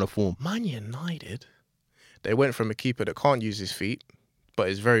bad run of form? Man United, they went from a keeper that can't use his feet but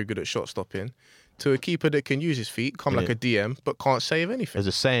is very good at shot stopping, to a keeper that can use his feet, come like a DM, but can't save anything. There's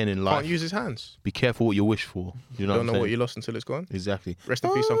a saying in life: can't use his hands. be careful what you wish for. You know, Don't know what you lost until it's gone. Exactly. Rest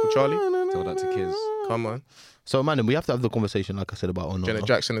in peace, Uncle Charlie. Tell that to kids. Come on, So, man, we have to have the conversation, like I said, about Janet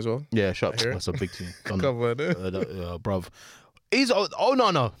Jackson as well. Yeah, shut hear up. it. That's a big team. Come on, Bruv. He's no.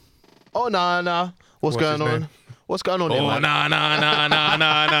 Oh no. What's going his on? name? What's going on here, man?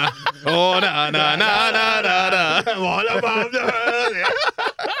 nah. Oh nah. What about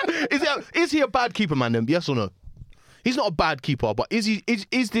is he a bad keeper, man? Then yes or no? He's not a bad keeper, but is he?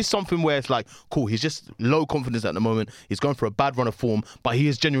 Is this something where it's like, cool, he's just low confidence at the moment, he's going for a bad run of form, but he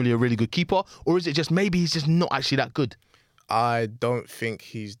is genuinely a really good keeper? Or is it just maybe he's just not actually that good? I don't think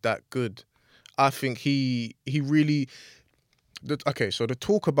he's that good. I think he really. Okay, so the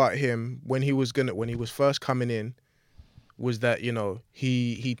talk about him when he was first coming in was that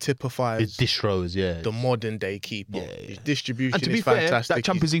he typifies His dish throws, yeah. the modern day keeper. His distribution And to be is fair, fantastic. that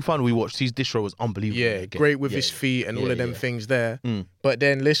Champions League final we watched, his dish throw was unbelievable. Yeah, again. great with his feet and all of them things there. But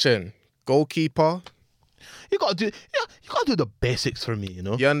then listen, goalkeeper, You gotta do the basics for me, you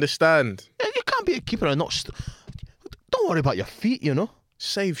know. you understand? You can't be a keeper and not. Don't worry about your feet, you know.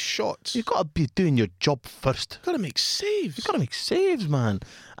 Save shots. You gotta be doing your job first. gotta make saves. You gotta make saves, man.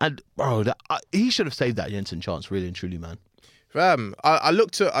 And bro, he should have saved that Jensen chance, really and truly, man. Fam, I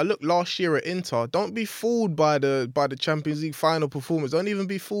looked last year at Inter. Don't be fooled by the Champions League final performance. Don't even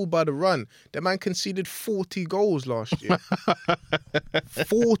be fooled by the run. That man conceded 40 goals last year.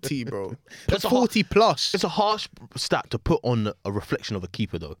 40, bro. That's 40 plus. It's a harsh stat to put on a reflection of a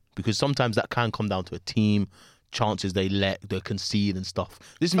keeper, though, because sometimes that can come down to a team, chances they concede and stuff.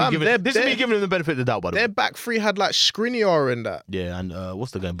 This is me giving them the benefit of the doubt, by the way. Their back three had like Skriniar in that. Yeah, and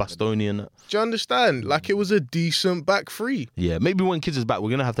what's the game? Bastoni and that. Do you understand? Like it was a decent back three. Yeah, maybe when Kids is back, we're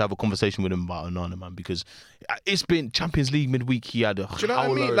going to have a conversation with him about Onana, man, because it's been Champions League midweek. He had a Do you know what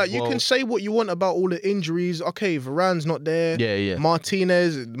I mean? Like, you can say what you want about all the injuries. Okay, Varane's not there. Yeah.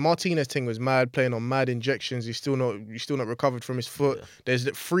 Martinez thing was mad, playing on mad injections. He's still not recovered from his foot. Yeah. There's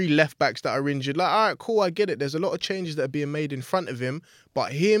the 3 left backs that are injured. Like, all right, cool, I get it. There's a lot of changes that are being made in front of him,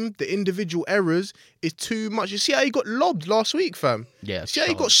 but the individual errors is too much. You see how he got lobbed last week, fam? Yeah. See how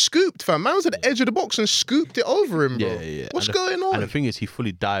he got scooped, fam? Man was at the edge of the box and scooped it over him, bro. Yeah. What's going on? And the thing is, he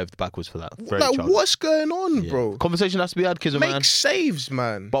fully dived backwards for that. What's going on, bro? Conversation has to be had, Kids, man. Make saves,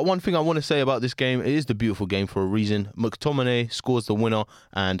 man. But one thing I want to say about this game, it is the beautiful game for a reason. McTominay scores the winner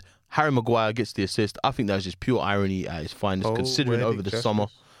and Harry Maguire gets the assist. I think that's just pure irony at its finest, considering over the summer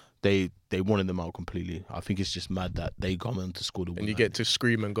they wanted them out completely. I think it's just mad that they come in to score the winner. And you get to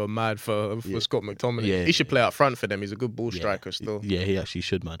scream and go mad for Scott McTominay. Yeah, he should play up front for them. He's a good ball striker still. Yeah, he actually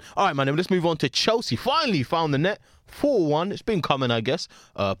should, man. All right, man, then let's move on to Chelsea. Finally found the net. 4-1. It's been coming, I guess.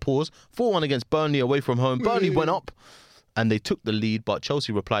 Pause. 4-1 against Burnley away from home. Burnley went up and they took the lead, but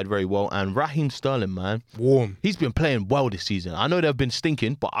Chelsea replied very well. And Raheem Sterling, man. Warm. He's been playing well this season. I know they've been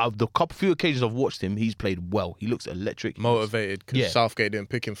stinking, but the few occasions I've watched him, he's played well. He looks electric. Motivated because Southgate didn't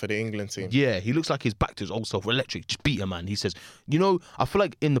pick him for the England team. Yeah, he looks like his back to his old self. Electric. Just beat him, man. He says, I feel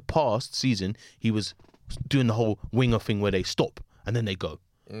like in the past season, he was doing the whole winger thing where they stop and then they go.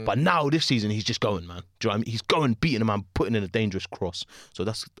 But now this season, he's just going, man. Do you know what I mean? He's going, beating a man, putting in a dangerous cross. So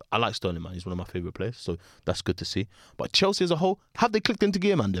I like Sterling, man. He's one of my favourite players. So that's good to see. But Chelsea as a whole, have they clicked into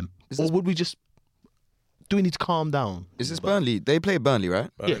gear, man, them? Do we need to calm down? Is this Burnley? They play Burnley, right?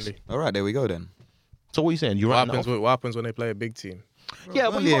 Burnley. Yes. All right, there we go then. So what are you saying? What happens when they play a big team? Yeah,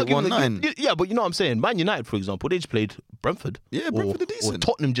 but Burnley at 1-9. Yeah, but you know what I'm saying? Man United, for example, they just played Brentford. Yeah, Brentford are decent. Or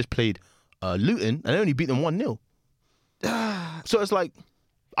Tottenham just played Luton and they only beat them 1-0. So it's like,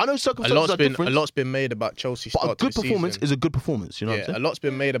 I know circumstances are different. A lot's been made about Chelsea's start but a good to the performance season. is a good performance. You know what I'm saying? A lot's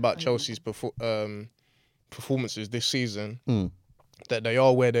been made about Chelsea's performances this season. That they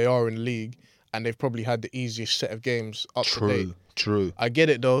are where they are in the league, and they've probably had the easiest set of games up to date. True. I get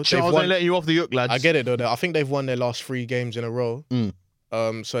it though. Charles ain't letting you off the hook, lads. I get it though. I think they've won their last 3 games in a row.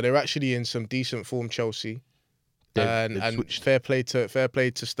 So they're actually in some decent form, Chelsea. And fair play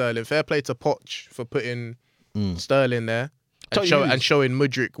to Sterling. Fair play to Poch for putting Sterling there. And showing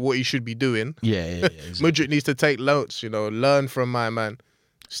Mudryk what he should be doing. Yeah. Exactly. Mudryk needs to take notes, learn from my man.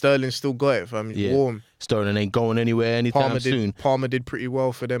 Sterling still got it, fam. He's warm. Sterling ain't going anywhere anytime soon. Palmer did pretty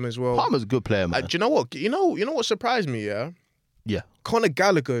well for them as well. Palmer's a good player, man. Do you know what? You know what surprised me, yeah? Yeah. Conor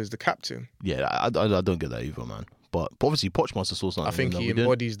Gallagher is the captain. Yeah, I don't get that either, man. But obviously, Poch must have saw something. I think he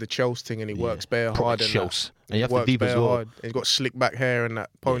embodies the Chelsea thing and he works bare hard. And you have to deep as well. Hard. He's got slick back hair and that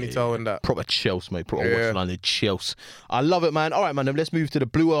ponytail and that. Proper Chelsea, mate. Proper West London Chelsea. I love it, man. All right, man. Then let's move to the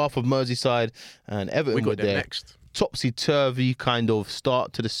blue half of Merseyside and Everton. We got them there. next. Topsy-turvy kind of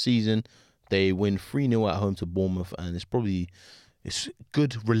start to the season. They win 3-0 at home to Bournemouth, and it's probably it's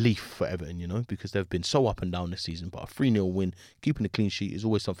good relief for Everton, you know, because they've been so up and down this season. But a 3-0 win, keeping a clean sheet is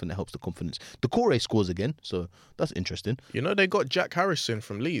always something that helps the confidence. Decore scores again, so that's interesting. You know, they got Jack Harrison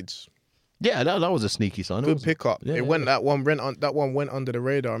from Leeds. Yeah, that was a sneaky sign. Good pickup. Yeah, That one went under the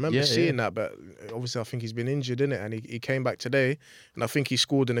radar. I remember seeing that, but obviously I think he's been injured, innit? And he came back today, and I think he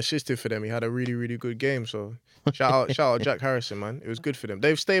scored and assisted for them. He had a really, really good game. So shout out Jack Harrison, man. It was good for them.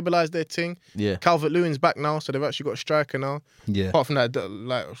 They've stabilised their thing. Yeah. Calvert-Lewin's back now, so they've actually got a striker now. Yeah. Apart from that,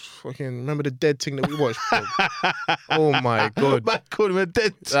 like, fucking remember the dead thing that we watched? Bro? Oh my god. Man called him a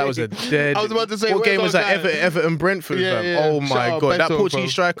dead. That was a dead. I was about to say, what game was that? guy? Everton Brentford. Yeah, fam. yeah. Oh my Shout out god, that Beto,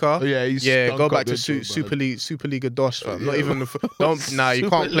 Portuguese bro. striker. Yeah, he's go stunk back up to Beto, Superliga DOS, fam. Not Yeah. even you can't play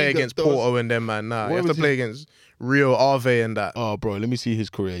Superliga against DOS. Porto and them, man. Nah, What you have to was play against Rio Ave and that. Oh, bro, let me see his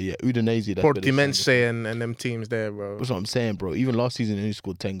career. Yeah, Udinese. That's Portimonense and them teams there, bro. That's what I'm saying, bro. Even last season, he only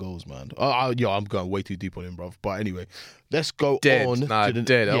scored 10 goals, man. I'm going way too deep on him, bro. But anyway, let's go Dead. on. Nah, to the,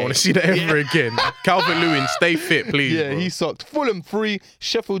 dead. I yeah. don't want to see that ever again. Calvert-Lewin, stay fit, please. Yeah, bro. he sucked. Fulham 3,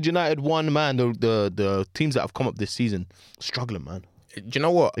 Sheffield United 1. Man, the teams that have come up this season struggling, man. Do you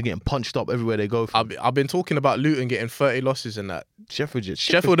know what? They're getting punched up everywhere they go. I've been talking about Luton getting 30 losses and that. Sheffield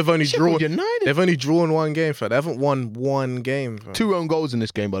have only drawn. United. They've only drawn one game, fam. They haven't won one game, fam. 2 own goals in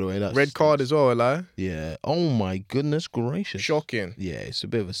this game, by the way. That's Red card as well, like. Yeah. Oh my goodness gracious. Shocking. Yeah, it's a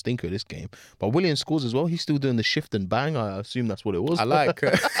bit of a stinker this game. But Willian scores as well. He's still doing the shift and bang. I assume that's what it was. I like. You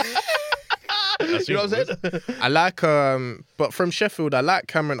know what I'm saying? I like. But from Sheffield, I like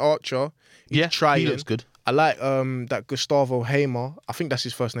Cameron Archer. He's trying. he looks good. I like that Gustavo Hamer. I think that's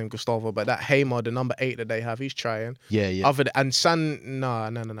his first name, Gustavo. But that Hamer, the number 8 that they have, he's trying. Yeah, yeah. No.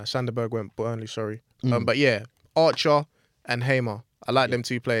 Sanderberg went Burnley. Sorry. But yeah, Archer and Hamer. I like them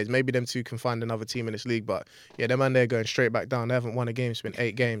 2 players. Maybe them 2 can find another team in this league. But yeah, them man, they're going straight back down. They haven't won a game. It's been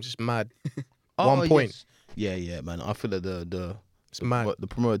 8 games. It's mad. 1 point. Yes. Yeah, man. I feel that It's mad. the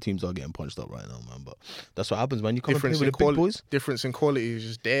promoted teams are getting punched up right now, man. But that's what happens, man. You come and play Difference with in the big quality. boys. Difference in quality is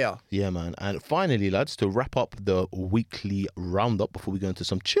just there. Yeah, man. And finally, lads, to wrap up the weekly roundup before we go into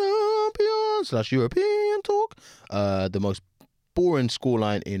some Champions/European talk, the most boring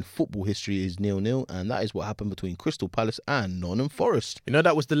scoreline in football history is 0-0, and that is what happened between Crystal Palace and Nottingham Forest. You know,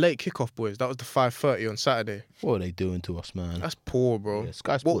 that was the late kickoff, boys. That was the 5:30 on Saturday. What are they doing to us, man? That's poor, bro. Yeah,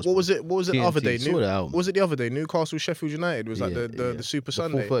 Sky Sports, what was it? What was it the other day? sort it out, what was it the other day? Newcastle Sheffield United was like the Super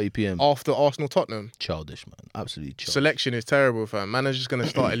Sunday 4:30 p.m. after Arsenal Tottenham. Childish, man. Absolutely childish. Selection is terrible, fam. Man is just gonna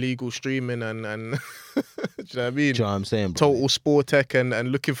start illegal streaming and do you know what I mean? Do you know what I'm saying, bro? Total Sport Tech and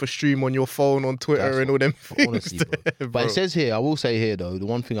looking for stream on your phone on Twitter That's and all them things. Honestly, bro. there, But it says here, I will say here though, the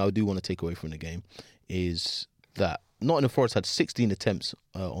one thing I do want to take away from the game is that Nottingham Forest had 16 attempts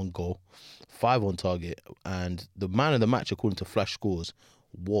on goal, 5 on target, and the man of the match, according to Flash Scores,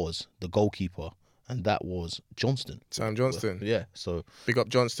 was the goalkeeper, and that was Johnston. Sam Johnston. Yeah, so Big up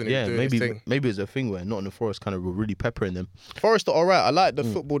Johnston. He's doing his thing. maybe it's a thing where Nottingham Forest kind of were really peppering them. Forest are alright. I like the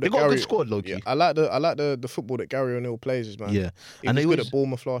football that They got Gary. a good squad, low-key. Yeah, I like the football that Gary O'Neill plays, man. Yeah, He and was they good was, at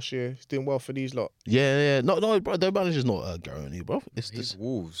Bournemouth last year. He's doing well for these lot. yeah. No, bro, their manager's not Gary O'Neill, bro. It's He's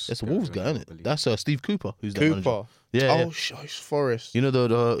Wolves. It's the Wolves guy, isn't it? That's Steve Cooper, who's the manager. Cooper. Yeah. Oh, it's Forest. You know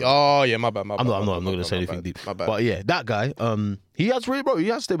the Oh yeah, my bad. I'm not going to say anything deep. My bad. But yeah, that guy, he has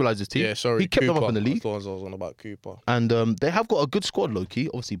stabilised his team. Yeah, sorry. He kept Cooper. them up in the league. That's the ones I was on about Cooper. And they have got a good squad, low-key.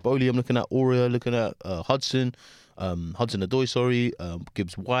 Obviously, Bowley, I'm looking at Aurea, looking at Hudson Odoi,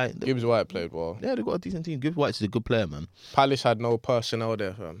 Gibbs White. Gibbs White played well. Yeah, they've got a decent team. Gibbs White's a good player, man. Palace had no personnel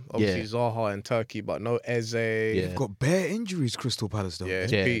there, fam. Obviously Yeah. Zaha and Turkey, but no Eze. Yeah. They've got bare injuries, Crystal Palace, though. Yeah,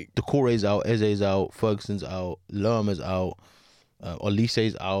 it's Yeah, peak. Decore's out, Eze's out, Ferguson's out, Lerma's out,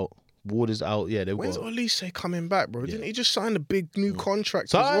 Olise's out, Ward is out. Yeah, they've When's got... Olise coming back, bro? Didn't he just sign a big new contract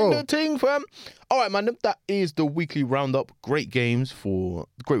as Sign well? the ting, fam. All right, man. That is the weekly roundup. Great games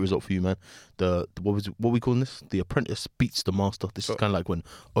great result for you, man. What we calling this? The apprentice beats the master. This is kind of like when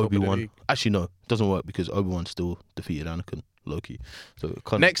Obi-Wan. league. Actually, no, it doesn't work because Obi-Wan still defeated Anakin, Loki. So it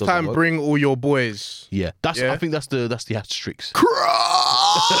kind of Next doesn't time, work. bring all your boys. Yeah, Yeah? I think that's the asterisk.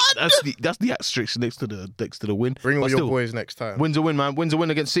 that's the asterisk next to the win. Bring all But your still, boys next time. Win's a win, man. Win's a win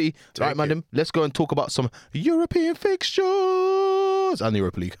against City. Take Right, man. it. Let's go and talk about some European fixtures and the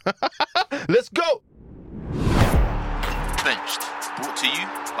Europa League. Let's go. Benched. Brought to you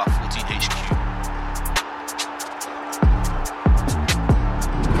by 14HQ.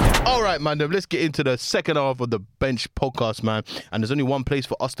 All All right, man, let's get into the second half of the Bench podcast, man. And there's only one place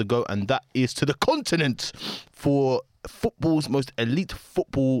for us to go, and that is to the continent for football's most elite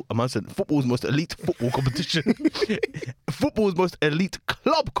football competition, football's most elite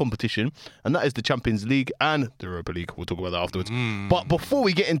club competition, and that is the Champions League and the Europa League. We'll talk about that afterwards. But before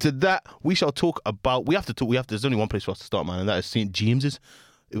we get into that, we shall talk about, there's only one place for us to start, man, and that is St. James's.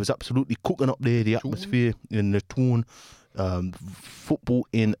 It was absolutely cooking up there, the atmosphere in the tune. Football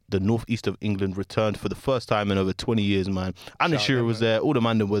in the northeast of England returned for the first time in over 20 years, man. Anna Shearer was there, all the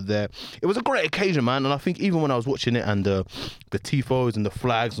man were there. It was a great occasion, man, and I think even when I was watching it and the tifos and the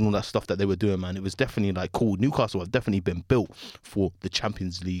flags and all that stuff that they were doing, man, it was definitely like cool. Newcastle have definitely been built for the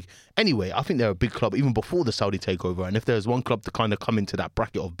Champions League. Anyway, I think they're a big club even before the Saudi takeover, and if there's one club to kind of come into that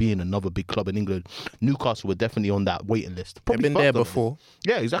bracket of being another big club in England, Newcastle were definitely on that waiting list. They've been there before.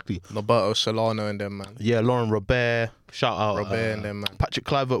 Yeah, exactly. Roberto Solano and them, man. Yeah, Lauren Robert. Shout out. Robert and them, man. Patrick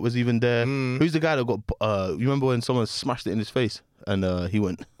Kluivert was even there. Who's the guy that got... you remember when someone smashed it in his face and he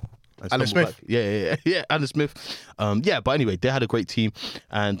went... Alan Smith. Back? Yeah, Alan Smith. But anyway, they had a great team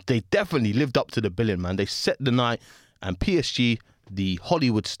and they definitely lived up to the billing, man. They set the night, and PSG, the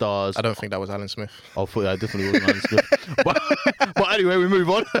Hollywood stars... I don't think that was Alan Smith. I definitely wasn't Alan Smith. But anyway, we move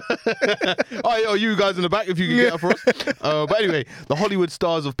on. Oh, you guys in the back, if you can get up for us. But anyway, the Hollywood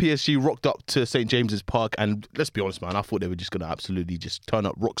stars of PSG rocked up to St. James's Park, and let's be honest, man, I thought they were just going to absolutely just turn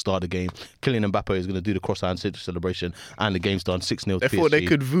up, rock star the game. Kylian Mbappe is going to do the cross-hand celebration, and the game's done 6-0 They PSG. thought they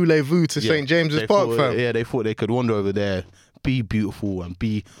could voulez-vous to St. James's Park, fam. Yeah, they thought they could wander over there, be beautiful, and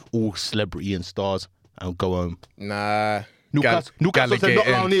be all celebrity and stars, and go home. Nah. Newcastle said, not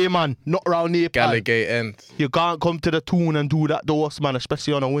around here, man. Not around here, man. Gallagate end. You can't come to the tune and do that to us, man,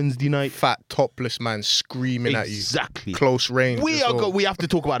 especially on a Wednesday night. Fat, topless man screaming at you. Exactly. Close range. We have to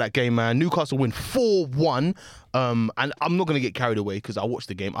talk about that game, man. Newcastle win 4-1. And I'm not going to get carried away because I watched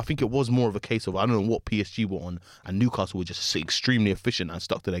the game. I think it was more of a case of, I don't know what PSG were on, and Newcastle were just extremely efficient and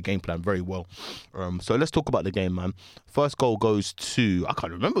stuck to their game plan very well. So let's talk about the game, man. First goal goes to... I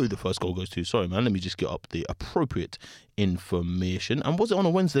can't remember who the first goal goes to. Sorry, man. Let me just get up the appropriate information. And was it on a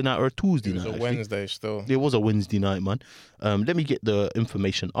Wednesday night or a Tuesday night? It was a Wednesday still. It was a Wednesday night, man. Let me get the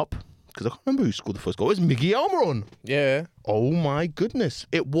information up because I can't remember who scored the first goal. It was Miggy Almiron. Yeah. Oh, my goodness.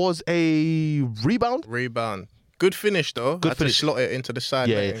 It was a rebound. Good finish, though. Good finish. To slot it into the side.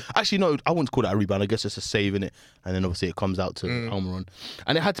 Yeah. Actually, no, I wouldn't call that a rebound. I guess it's a save, innit? And then obviously it comes out to Almiron.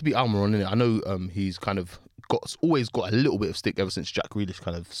 And it had to be Almiron, innit? I know he's kind of always got a little bit of stick ever since Jack Grealish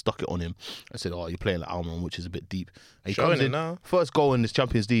kind of stuck it on him. I said, you're playing like Almiron, which is a bit deep. And he Showing comes it in, now. first goal in this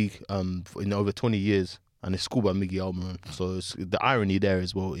Champions League in over 20 years. And it's scored by Miggy Almiron. So the irony there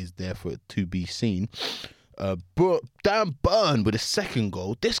as well is there for it to be seen. But Dan Burn with a second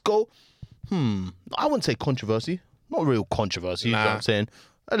goal. This goal, I wouldn't say controversy. Not real controversy, you know what I'm saying?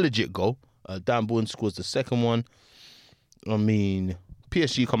 A legit goal. Dan Burn scores the second one. I mean,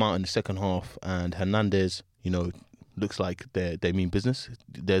 PSG come out in the second half and Hernandez, looks like they mean business.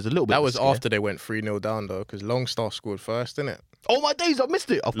 There's a little bit That of was scare. after they went 3-0 down, though, because Longstar scored first, didn't it? Oh, my days, I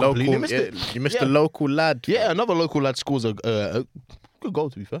missed it. I've completely missed it. You missed the local lad. Yeah, another local lad scores a good goal,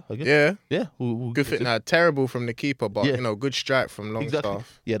 to be fair, I guess. Yeah. Yeah. We'll Good fit. Terrible from the keeper, but, good strike from Longstaff. Exactly.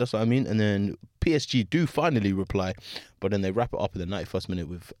 Yeah, that's what I mean. And then PSG do finally reply, but then they wrap it up in the 91st minute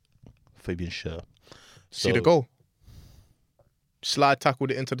with Fabian Schär. See the goal? Slide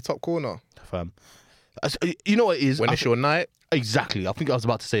tackled it into the top corner. Fam. You know what it is? When it's your night. Exactly. I think I was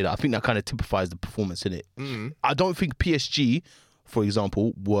about to say that. I think that kind of typifies the performance, innit? I don't think PSG, for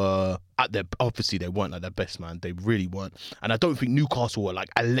example, were at their... Obviously, they weren't at their best, man. They really weren't. And I don't think Newcastle were like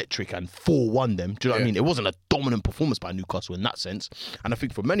electric and 4-1 them. Do you know what I mean? It wasn't a dominant performance by Newcastle in that sense. And I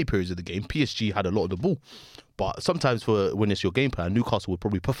think for many periods of the game, PSG had a lot of the ball. But sometimes when it's your game plan, Newcastle would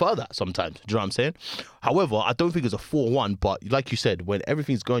probably prefer that sometimes. Do you know what I'm saying? However, I don't think it's a 4-1. But like you said, when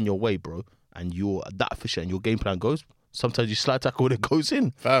everything's going your way, bro, and you're that efficient and your game plan goes, sometimes you slide tackle and it goes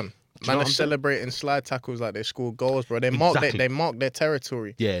in. Fam. Man are celebrating slide tackles like they scored goals, bro. They marked their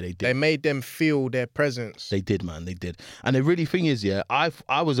territory. Yeah, they did. They made them feel their presence. They did, man. They did. And the really thing is,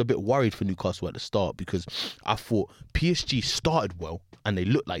 I was a bit worried for Newcastle at the start because I thought PSG started well and they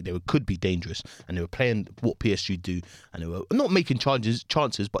looked like they could be dangerous and they were playing what PSG do and they were not making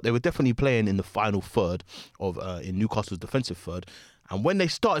chances, but they were definitely playing in the final third of in Newcastle's defensive third. And when they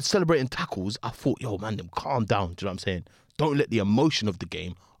started celebrating tackles, I thought, yo, man, calm down. Do you know what I'm saying? Don't let the emotion of the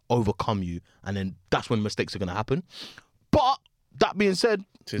game overcome you. And then that's when mistakes are going to happen. But that being said...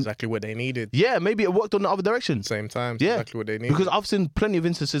 It's exactly what they needed. Yeah, maybe it worked on the other direction. Same time. Yeah. Exactly what they needed. Because I've seen plenty of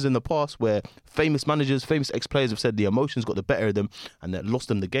instances in the past where famous managers, famous ex-players have said the emotions got the better of them and that lost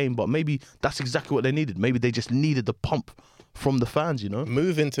them the game. But maybe that's exactly what they needed. Maybe they just needed the pump from the fans, you know.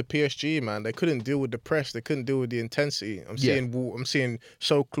 Moving to PSG, man, they couldn't deal with the press. They couldn't deal with the intensity. I'm seeing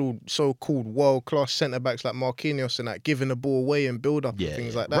so-called world-class centre backs like Marquinhos and that giving the ball away and build up and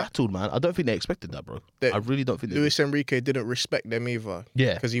things like that. Rattled, man. I don't think they expected that, bro. I really don't think. Luis Enrique didn't respect them either.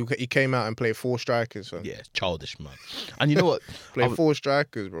 Yeah, because he came out and played 4 strikers. So. Yeah, it's childish, man. And you know what? Play 4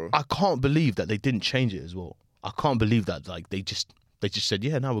 strikers, bro. I can't believe that they didn't change it as well. I can't believe that they just said,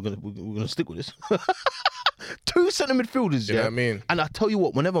 yeah, now we're gonna stick with this. 2 centre midfielders, You know what I mean? And I tell you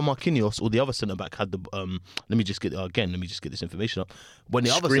what, whenever Marquinhos or the other centre back had the let me just get this information up. When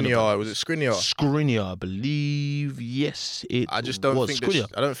the other centre back, was it Skriniar? Skriniar, I believe. Yes, it. I just don't think Skriniar.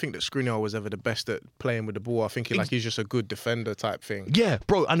 I don't think that Skriniar was ever the best at playing with the ball. I think he's just a good defender type thing. Yeah,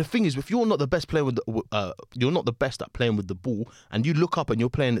 bro. And the thing is, if you're not the best player you're not the best at playing with the ball, and you look up and you're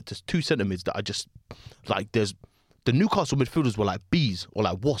playing at just 2 centre mids that are just like the Newcastle midfielders were like bees or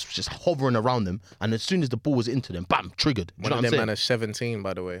like wasps just hovering around them, and as soon as the ball was into them, bam, triggered. One of them man is 17,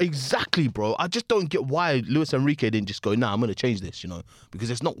 by the way. Exactly, bro. I just don't get why Luis Enrique didn't just go, nah, I'm going to change this, you know,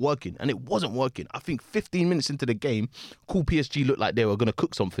 because it's not working. And it wasn't working. I think 15 minutes into the game, PSG looked like they were going to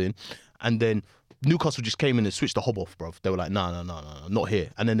cook something, and then Newcastle just came in and switched the hob off, bro. They were like, no, not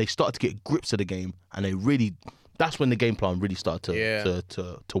here. And then they started to get grips of the game, and they really... That's when the game plan really started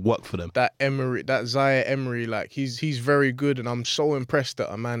to work for them. That Zaire Emery, like he's very good, and I'm so impressed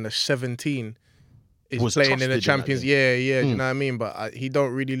that a man that's 17 is playing in the Champions. You know what I mean. But he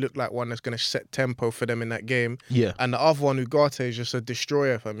don't really look like one that's going to set tempo for them in that game. Yeah. And the other one, Ugarte, is just a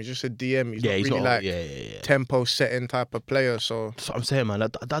destroyer for him. He's just a DM. He's not tempo setting type of player. So that's what I'm saying, man.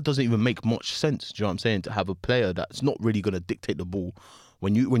 That doesn't even make much sense. Do you know what I'm saying? To have a player that's not really going to dictate the ball.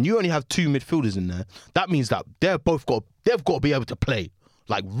 When you only have 2 midfielders in there, that means that they've got to be able to play,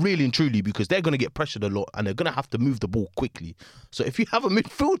 like really and truly, because they're going to get pressured a lot and they're going to have to move the ball quickly. So if you have a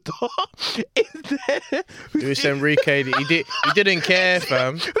midfielder in there, Luis Enrique, he didn't care,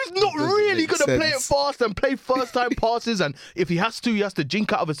 fam. Who's not really going to play it fast and play first time passes, and if he has to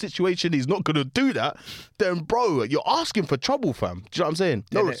jink out of a situation, he's not going to do that. Then, bro, you're asking for trouble, fam. Do you know what I'm saying?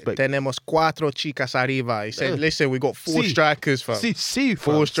 No respect. Tenemos 4 chicas arriba. He said, listen, we got 4 strikers, fam. See,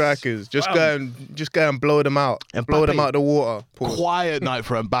 4 strikers. Just go and blow them out. Blow them out the water. Pause. Quiet night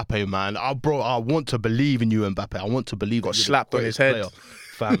for Mbappe, man. Bro, I want to believe in you, Mbappe. I want to believe got slapped on his head. Player,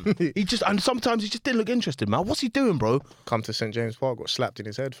 fam. And sometimes he just didn't look interested, man. What's he doing, bro? Come to St. James Park, got slapped in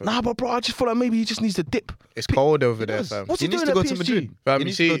his head, fam. Nah, but bro, I just feel like maybe he just needs to dip. It's cold over there, fam. What's he doing needs to at go to PSG? Madrid. Fam, He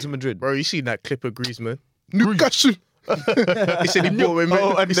needs to go to Madrid. Bro, you seen that clip of Griezmann? Newcastle. He said he brought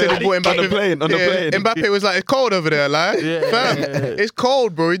him. He said he brought Mbappe on the plane. Mbappe was like, "It's cold over there, like, fam. It's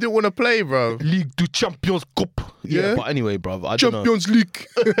cold, bro. He didn't want to play, bro. Ligue du Champions Cup. Yeah, but anyway, bro, I don't know. Champions League,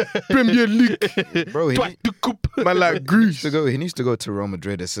 Premier League, Bro, man, like Greece. he needs to go to Real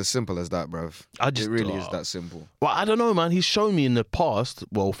Madrid. It's as simple as that, bro. It really is that simple. Well, I don't know, man. He's shown me in the past,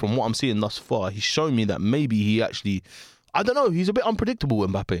 well, from what I'm seeing thus far, he's shown me that maybe he actually, I don't know, he's a bit unpredictable,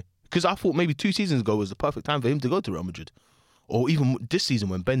 Mbappe. Because I thought maybe 2 seasons ago was the perfect time for him to go to Real Madrid. Or even this season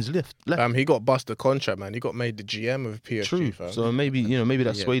when Ben's left. He got busted contract, man. He got made the GM of PSG. True. Fam. So maybe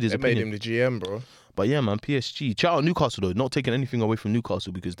that swayed his opinion. They made him the GM, bro. But yeah, man, PSG. Shout out Newcastle though. Not taking anything away from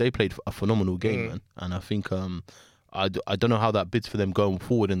Newcastle because they played a phenomenal game, man. And I think I don't know how that bids for them going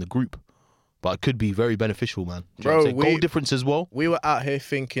forward in the group. But it could be very beneficial, man. Bro, goal difference as well. We were out here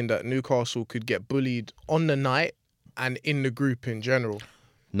thinking that Newcastle could get bullied on the night and in the group in general.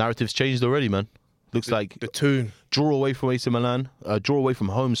 Narrative's changed already, man. Looks like the tune. Draw away from AC Milan, draw away from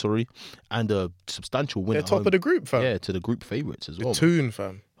home, and a substantial win. They're top of the group, fam. Yeah, to the group favourites as well. The tune,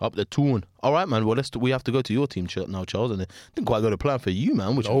 fam. Up the tune. All right, man. Well, we have to go to your team now, Charles, and it didn't quite go to plan for you,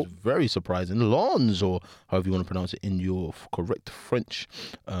 man, which was very surprising. Lens, or however you want to pronounce it in your correct French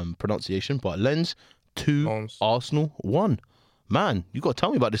pronunciation, but Lens 2, Lens. Arsenal 1. Man, you got to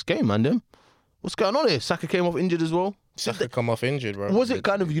tell me about this game, man. Them. What's going on here? Saka came off injured as well. Saka come off injured, bro. Was it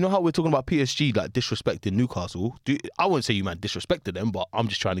kind of, you know how we're talking about PSG like disrespecting Newcastle? I wouldn't say you man disrespected them, but I'm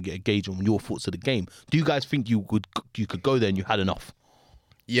just trying to get a gauge on your thoughts of the game. Do you guys think you could go there and you had enough?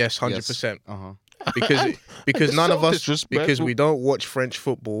 Yes, 100%. Yes. Because none of us, because we don't watch French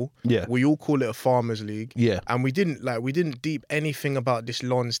football. Yeah. We all call it a farmers league. Yeah. And we didn't deep anything about this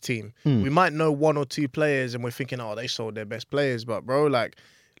Lens team. We might know 1 or 2 players, and we're thinking, oh, they sold their best players, but bro, like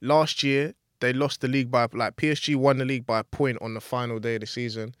last year. They lost the league by PSG won the league by a point on the final day of the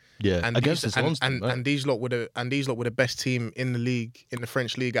season. Yeah, and against these lot were the best team in the league, in the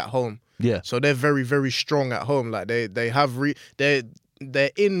French league at home. Yeah, so they're very, very strong at home. Like they're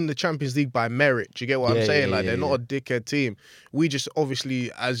in the Champions League by merit. Do you get what I'm saying? They're not a dickhead team. We just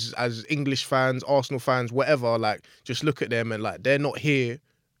obviously as English fans, Arsenal fans, whatever, like just look at them and like they're not here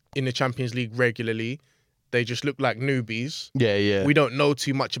in the Champions League regularly. They just look like newbies. Yeah. We don't know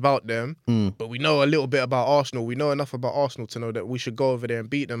too much about them, but we know a little bit about Arsenal. We know enough about Arsenal to know that we should go over there and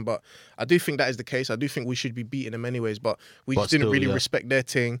beat them. But I do think that is the case. I do think we should be beating them anyways. But we just didn't really respect their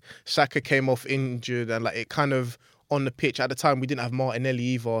thing. Saka came off injured, and like it kind of on the pitch at the time we didn't have Martinelli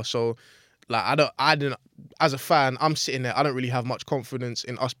either. So like I didn't. As a fan, I'm sitting there. I don't really have much confidence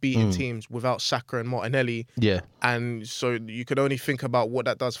in us beating teams without Saka and Martinelli. Yeah. And so you could only think about what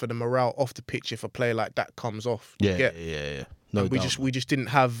that does for the morale off the pitch if a player like that comes off. Yeah. No doubt. We just didn't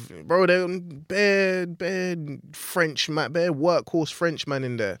have, bro. They bare Frenchman, bare workhorse Frenchman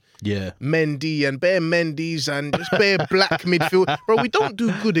in there. Yeah. Mendy and bare Mendy's and just bare black midfield. Bro, we don't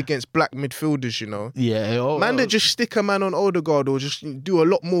do good against black midfielders, you know. Yeah. Man, they just stick a man on Odegaard or just do a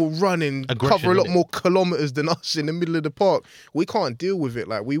lot more running, cover a lot more kilometers than us in the middle of the park. We can't deal with it.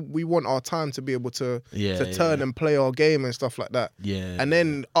 Like we want our time to be able to turn and play our game and stuff like that. Yeah. And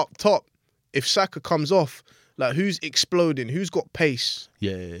then up top, if Saka comes off, like who's exploding? Who's got pace?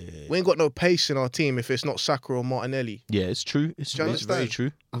 Yeah. We ain't got no pace in our team if it's not Saka or Martinelli. Yeah, it's true. It's very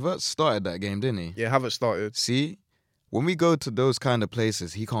true. Havertz started that game, didn't he? Yeah, haven't started. See, when we go to those kind of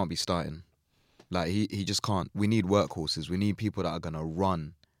places, he can't be starting. Like he just can't. We need workhorses. We need people that are gonna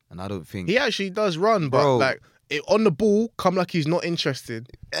run. And I don't think He actually does run, but Bro. like on the ball, come like he's not interested.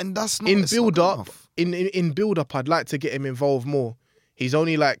 and that's not In it's not build up, enough. in build up, I'd like to get him involved more. He's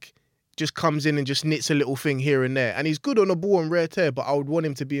only like just comes in and just knits a little thing here and there, and he's good on the ball and rare tear. But I would want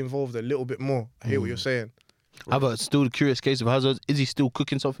him to be involved a little bit more. I hear what you're saying. How about still the curious case of Hazard? Is he still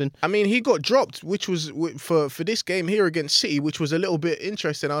cooking something? I mean, he got dropped, which was for this game here against City, which was a little bit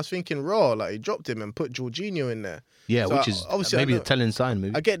interesting. I was thinking, raw, like he dropped him and put Jorginho in there. Yeah, So which is obviously, maybe I a know- telling sign.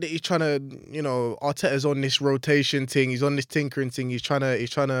 Maybe. I get that he's trying to, Arteta's on this rotation thing. He's on this tinkering thing. He's trying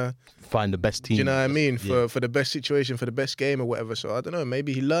to, Find the best team. do you know what I mean? Yeah. For the best situation, for the best game or whatever. So I don't know.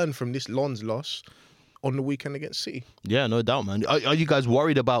 Maybe he learned from this Lens loss on the weekend against City. Yeah, no doubt, man. Are you guys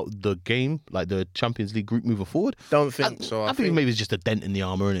worried about the game, like the Champions League group moving forward? Don't think so. I think maybe it's just a dent in the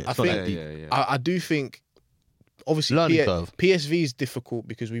armour, innit? It's I not think- that deep. Yeah. I do think, obviously, Learning curve. PSV is difficult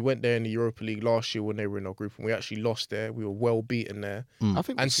because we went there in the Europa League last year when they were in our group and we actually lost there. We were well beaten there. I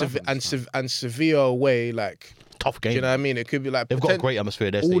think we And snapped them this time. and Sevilla away, like, Tough do game. you know what I mean? It could be like They've got a great atmosphere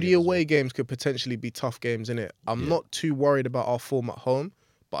there. all the away games could potentially be tough games, innit? I'm not too worried about our form at home,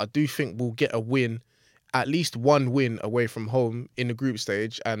 but I do think we'll get a win, at least one win away from home in the group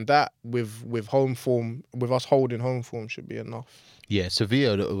stage, and that with home form, with us holding home form, should be enough. Yeah,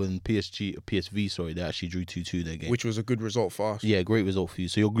 Sevilla when PSV, they actually drew 2-2 their game. Which was a good result for us. Yeah, great result for you.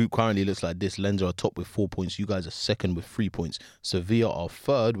 So your group currently looks like this. Lens are top with 4 points. You guys are second with 3 points. Sevilla are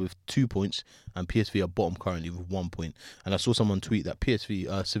third with 2 points. And PSV are bottom currently with 1 point. And I saw someone tweet that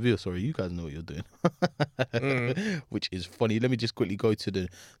Sevilla, you guys know what you're doing. Which is funny. Let me just quickly go to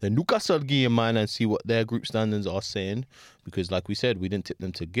the Newcastle game, man, and see what their group standings are saying. Because like we said, we didn't tip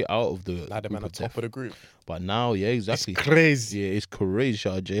them to get out of the Like them group at of the top death. of the group. But now, yeah, exactly. It's crazy. Yeah, it's crazy,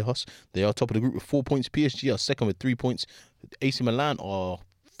 shout out J Huss. They are top of the group with 4 points. PSG are second with 3 points. AC Milan are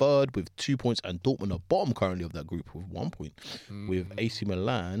third with 2 points, and Dortmund are bottom currently of that group with 1 point. With AC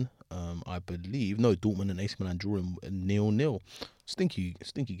Milan, I believe, Dortmund and AC Milan drawing 0-0. Stinky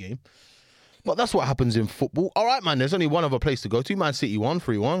game. But that's what happens in football. All right, man, there's only one other place to go to. Man City won,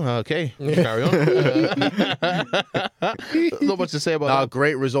 3-1. Okay, carry on. Not much to say about that.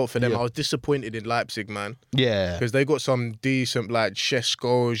 Great result for them. Yeah. I was disappointed in Leipzig, man. Yeah. Because they got some decent, like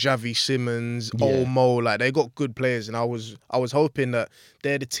Shesko, Xavi Simmons, Yeah. Olmo, like they got good players, and I was hoping that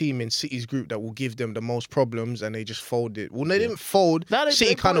they're the team in City's group that will give them the most problems, and they just folded. Well, they didn't fold. No, they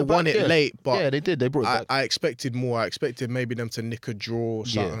City brought kind it of won back, it yeah. late, but Yeah, they did. They brought it back. I expected more. I expected maybe them to nick a draw or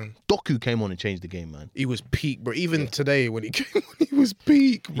something. Doku came on and changed the game, man. He was peak, bro. Even today when he came on, he was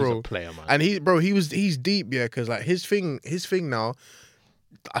peak, bro. He's a player, man. And he's deep, yeah, because like his thing now,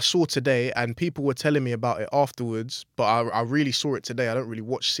 I saw today, and people were telling me about it afterwards, but I really saw it today. I don't really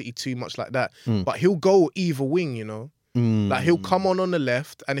watch City too much like that, but he'll go either wing, you know. Like he'll come on the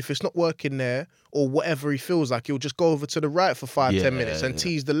left, and if it's not working there or whatever he feels like, he'll just go over to the right for 5-10 minutes and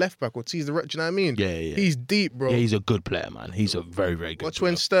tease the left back or tease the right. Do you know what I mean? Yeah. He's deep, bro. Yeah, he's a good player, man. He's a very, very good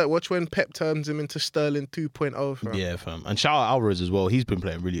player. Watch when Pep turns him into Sterling 2.0. Fam. Yeah, fam. And shout out Alvarez as well. He's been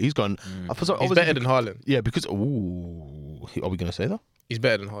playing really. He's gone. He's better than Haaland. Yeah, because are we gonna say that? He's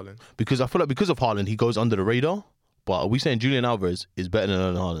better than Haaland. Because I feel like because of Haaland, he goes under the radar. But are we saying Julian Alvarez is better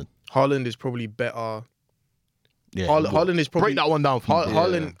than Haaland? Haaland is probably better. Yeah, Haaland is probably break that one down for me.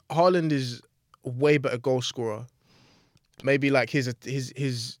 Haaland is a way better goal scorer. Maybe like his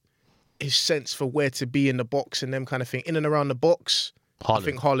sense for where to be in the box and them kind of thing, in and around the box. Haaland. I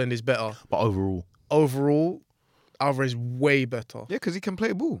think Haaland is better. But overall, Alvarez way better. Yeah, because he can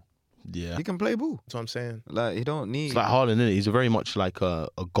play ball. Yeah. He can play ball. That's what I'm saying. Like he don't need. It's like Haaland, isn't it? He's very much like a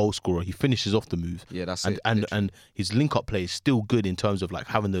goal scorer. He finishes off the move. Yeah, that's and, it. And his link-up play is still good in terms of like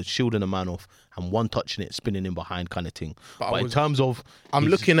having the shielding a man off and one touching it, spinning in behind kind of thing. But in terms of... I'm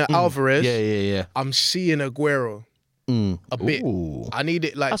looking at Alvarez. Yeah. I'm seeing Aguero a bit. Ooh. I need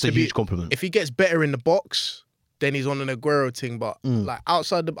it like That's to a be... huge compliment. If he gets better in the box, then he's on an Aguero thing. But like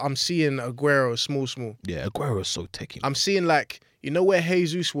outside, I'm seeing Aguero small. Yeah, Aguero's so techy. I'm seeing like, you know where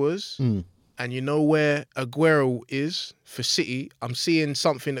Jesus was? And you know where Aguero is for City, I'm seeing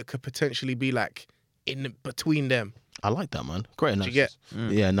something that could potentially be like in between them. I like that, man. Great analysis. You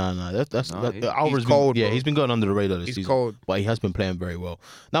get? Yeah, no. That's Alvarez he's cold, been, bro. he's been going under the radar this He's season. cold. But he has been playing very well.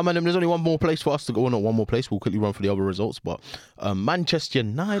 Now, man, there's only one more place for us to go. Not one more place. We'll quickly run for the other results. But Manchester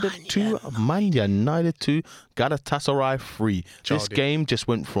United 2, Man United 2, Galatasaray 3. This game just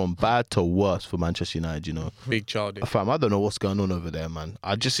went from bad to worse for Manchester United, you know. Big childish. Fam, I don't know what's going on over there, man.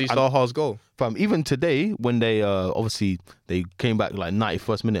 I just See Zaha's goal. Fam, even today, when they obviously they came back like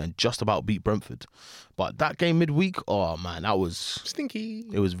 91st minute and just about beat Brentford. But that game midweek, oh man, that was Stinky.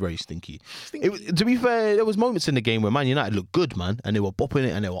 It was very stinky. To be fair, there was moments in the game where Man United looked good, man, and they were bopping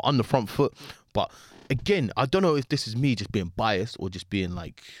it and they were on the front foot. But again, I don't know if this is me just being biased or just being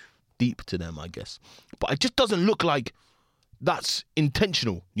like deep to them, I guess. But it just doesn't look like that's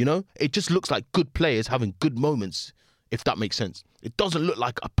intentional, you know? It just looks like good players having good moments, if that makes sense. It doesn't look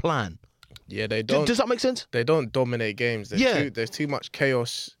like a plan. Yeah, they don't. Does that make sense? They don't dominate games. There's too much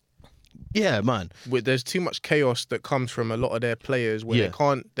chaos. Yeah, man. There's too much chaos that comes from a lot of their players where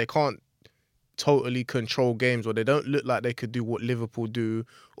they can't totally control games, or they don't look like they could do what Liverpool do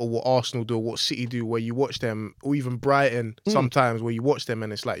or what Arsenal do or what City do, where you watch them, or even Brighton sometimes, where you watch them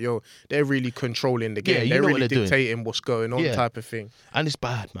and it's like, yo, they're really controlling the game. Yeah, you they're know what really they're doing. dictating what's going on, type of thing. And it's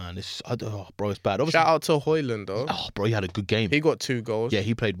bad, man. It's bad. Obviously, Shout out to Højlund, though. Oh, bro, he had a good game. He got 2 goals. Yeah,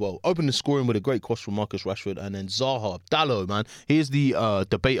 he played well. Opened the scoring with a great cross from Marcus Rashford, and then Zaha, Dalot, man. Here's the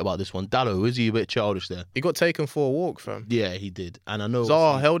debate about this one. Dalot, is he a bit childish there? He got taken for a walk, fam. Yeah, he did. And I know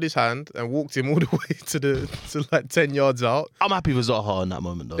Zaha held his hand and walked him all the way to like 10 yards out. I'm happy with Zaha in that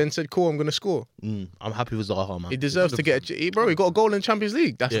moment, though. Then said, cool, I'm going to score. I'm happy with Zaha, man. He deserves to get he got a goal in the Champions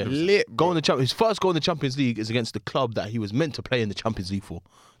League. That's lit, bro. His first goal in the Champions League is against the club that he was meant to play in the Champions League for. Do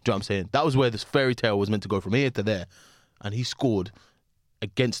you know what I'm saying? That was where this fairy tale was meant to go from here to there. And he scored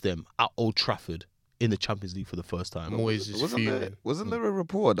against them at Old Trafford in the Champions League for the first time. Moyes is fuming. Wasn't there a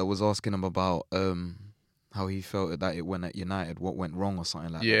report that was asking him about how he felt that it went at United, what went wrong or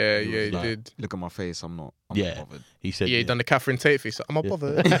something like that? He Like, did. Look at my face, I'm not bothered. He said, Yeah, he done the Catherine Tate face. I'm not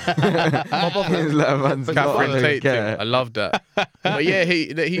bothered. He's like, man's not Catherine gonna Tate thing. care. I love that. But yeah,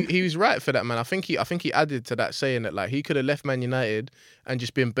 he was right for that, man. I think he added to that, saying that like he could have left Man United and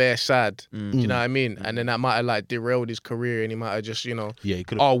just been bare sad. Do you know what I mean? And then that might have like derailed his career, and he might have just, you know, he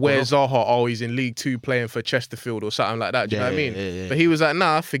could have. oh, where's Zaha? Oh, he's in League 2 playing for Chesterfield or something like that. Do you know what I mean? Yeah. But he was like,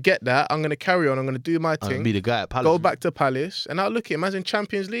 nah, forget that. I'm gonna carry on. I'm gonna do my thing. Be the guy at Palace. Go back to Palace, and now look at him. Man's in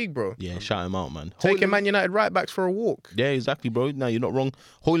Champions League, bro. Yeah, shout him out, man. Taking Man United right backs for a walk. Yeah, exactly, bro. No, you're not wrong.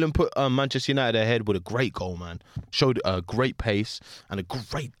 Højlund put Manchester United ahead with a great goal, man. Showed a great pace and a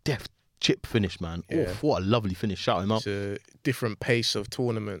great deft chip finish, man. Yeah. Oh, what a lovely finish. Shout him out. It's a different pace of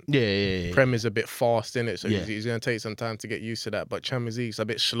tournament. Yeah. Prem is a bit fast, innit? So Yeah. he's going to take some time to get used to that. But Champions League's a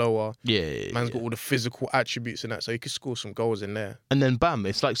bit slower. Yeah. Man's got all the physical attributes in that, so he could score some goals in there. And then bam,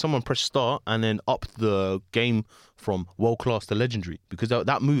 it's like someone pressed start and then upped the game from world class to legendary, because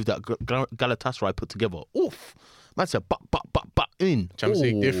that move that Galatasaray put together, oof, man said but in. Champions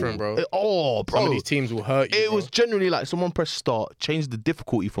League different, bro. Bro. Some of these teams will hurt you. It bro. was generally like someone pressed start, changed the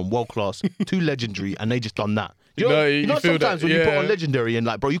difficulty from world class to legendary, and they just done that. You know feel sometimes that, when you put yeah. on legendary and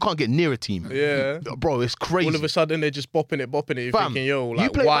like, bro, you can't get near a team. Yeah. Bro, it's crazy. All of a sudden they're just bopping it. You're Fam, thinking, yo, you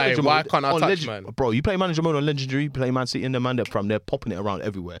like play why manager mode can't I on touch, man? Bro, you play manager mode on legendary, you play Man City in the man, from there popping it around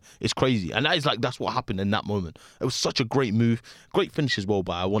everywhere. It's crazy, and that's what happened in that moment. It was such a great move, great finish as well.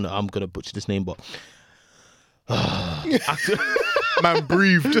 But I'm gonna butcher this name, but Man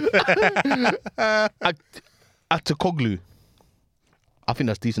breathed. Actoglu. I think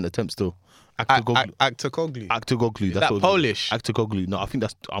that's decent attempt still. Actoglu. Actoglu. Actoglu. Is that Polish? Actoglu. No, I think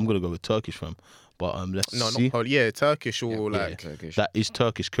I'm gonna go with Turkish, fam. But let's No, see. not Polish. Yeah, Turkish or like Turkish. That is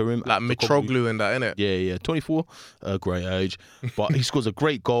Turkish. Karim. like Actoglu. Mitroglou and that, innit? Yeah, 24, great age. But he scores a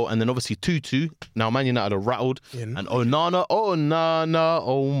great goal, and then obviously 2-2. Now Man United are rattled, and Onana,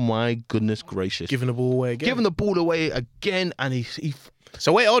 oh my goodness gracious. Giving the ball away again. Giving the ball away again, and he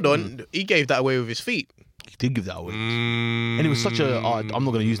So wait, hold on. He gave that away with his feet. did give that away. And it was such a, I'm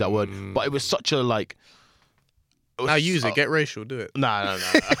not going to use that word, but it was such a like... it was Now use it. Get racial. Do it. Nah.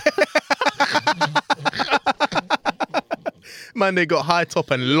 Man, they got high top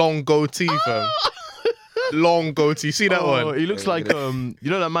and long goatee, fam. Long goatee. See that one? He looks like you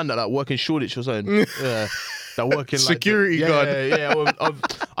know that man that like working Shoreditch or something. Yeah. That working Security guard. Yeah.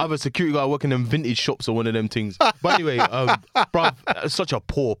 I have a security guard working in vintage shops or one of them things. But anyway, bruv, such a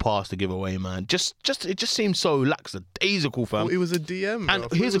poor pass to give away, man. It just seems so lackadaisical, fam. It was a DM.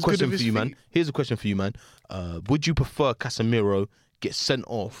 And here's a question for you, man. Here's a question for you, man. Would you prefer Casemiro get sent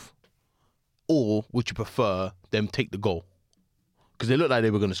off, or would you prefer them take the goal? Because they looked like they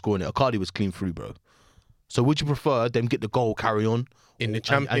were going to score in it. Icardi was clean through, bro. So would you prefer them get the goal, carry on, in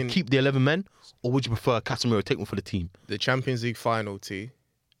the and keep the 11 men, or would you prefer Casemiro take one for the team? The Champions League final,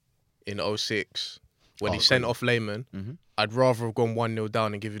 in 06, when he sent off Lehmann, I'd rather have gone 1-0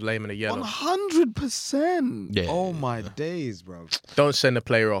 down and give Lehmann a yellow. 100%. Yeah. Oh my days, bro. Don't send a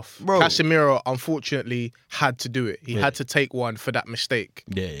player off. Bro. Casemiro, unfortunately, had to do it. He had to take one for that mistake.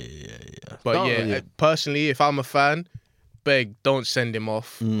 Yeah. But personally, if I'm a fan, don't send him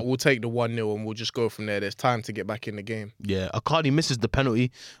off. We'll take the 1-0 and we'll just go from there. There's time to get back in the game. Yeah, Icardi misses the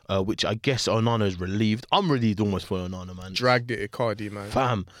penalty, which I guess Onana is relieved. I'm relieved almost for Onana, man. Dragged it, Icardi, man.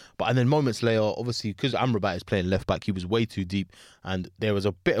 Fam. And then moments later, obviously, because Amrabat is playing left back, he was way too deep. And there was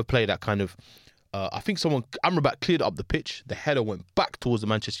a bit of play that kind of, I think Amrabat cleared up the pitch. The header went back towards the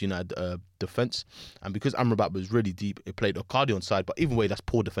Manchester United defence. And because Amrabat was really deep, it played Icardi on side. But even way, that's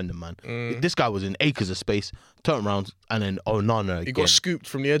poor defending, man. This guy was in acres of space, turned around, and then Onana again. He got scooped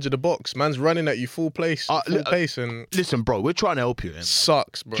from the edge of the box. Man's running at you full pace, pace. And listen, bro, we're trying to help you.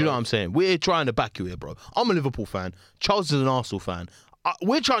 Sucks, bro. Do you know what I'm saying? We're trying to back you here, bro. I'm a Liverpool fan. Charles is an Arsenal fan.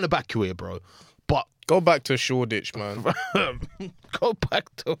 We're trying to back you here, bro. But go back to Shoreditch, man. Go back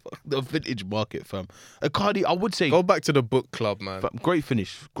to the vintage market, fam. Icardi, I would say, go back to the book club, man. Fam, great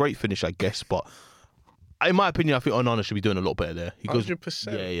finish, I guess. But in my opinion, I think Onana should be doing a lot better there. He goes,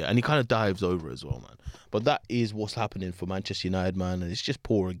 100%. Yeah, and he kind of dives over as well, man. But that is what's happening for Manchester United, man. And it's just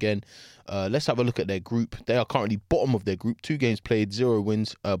poor again. Let's have a look at their group. They are currently bottom of their group. 2 games played, 0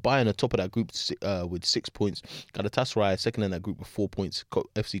 wins. Bayern are top of that group with 6 points. Galatasaray second in that group with 4 points.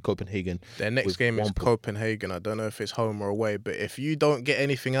 FC Copenhagen. Their next game is Copenhagen. I don't know if it's home or away, but if you don't get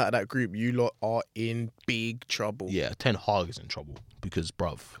anything out of that group, you lot are in big trouble. Yeah, Ten Hag is in trouble because,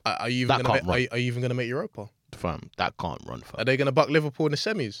 bruv, are you even going to make Europa? Fam, that can't run, fam. Are they going to buck Liverpool in the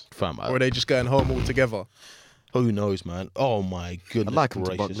semis? Fam, or are they just going home all together? Who knows, man? Oh my goodness. I'd like them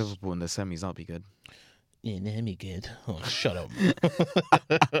to buck Liverpool in the semis. That'd be good. Yeah, that'd be good. Oh, shut up.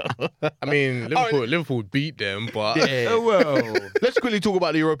 I mean, Liverpool beat them, but well, let's quickly talk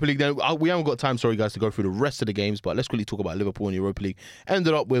about the Europa League. Then we haven't got time, sorry guys, to go through the rest of the games, but let's quickly talk about Liverpool and the Europa League.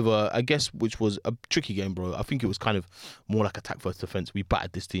 Ended up with I guess, which was a tricky game, bro. I think it was kind of more like attack versus defense. We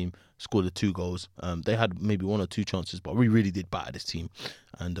battered this team, scored the 2 goals. They had maybe 1 or 2 chances, but we really did batter this team.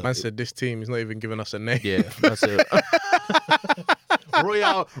 And man said this team is not even giving us a name. Yeah, that's it.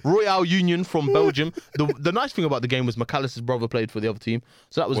 Royal Union from Belgium. The nice thing about the game was McAllister's brother played for the other team,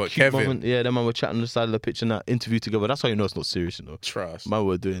 so that was a cute Kevin? moment. Yeah, them man were chatting on the side of the pitch and that interview together. That's how you know it's not serious, you know. Trust. Man,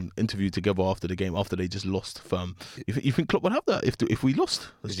 were doing interview together after the game after they just lost. You think Klopp would have that if we lost?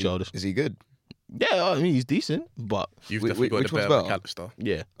 That's childish. Is he good? Yeah, I mean he's decent, but you've definitely got the better McAllister.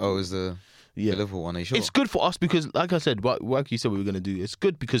 Yeah. Oh, is the Liverpool one? Are you sure? It's good for us because, like I said, like you said we were going to do, it's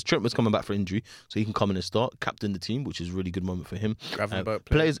good because Trent was coming back for injury, so he can come in and start, captain the team, which is a really good moment for him.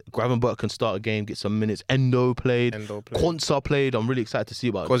 Gravenberch can start a game, get some minutes. Endo played. Quansah played. I'm really excited to see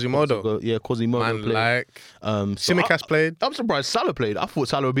about Quasimodo. Yeah, Quasimodo played. Tsimikas played. I'm surprised Salah played. I thought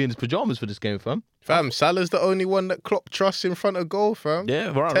Salah would be in his pajamas for this game, fam. Fam, Salah's the only one that Klopp trusts in front of goal, fam.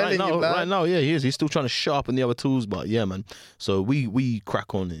 Yeah, right now, yeah, he is. He's still trying to sharpen the other tools, but yeah, man. So we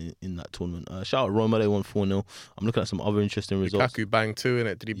crack on in that tournament. Shout out Roma, they won 4-0. I'm looking at some other interesting results. Lukaku banged 2 in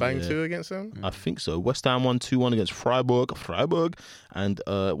it. Did he bang 2 against them? I think so. West Ham won 2-1 against Freiburg, and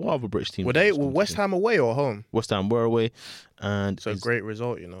what other British team? Were West Ham away or home? West Ham were away, and it's a great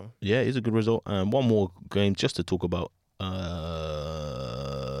result, you know. Yeah, it's a good result. And one more game just to talk about.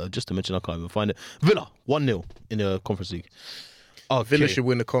 Just to mention, I can't even find it. Villa 1-0 in the Conference League. Villa should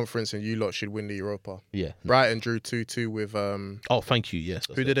win the conference and you lot should win the Europa. Yeah. Brighton drew 2-2 with Oh, thank you. Yes.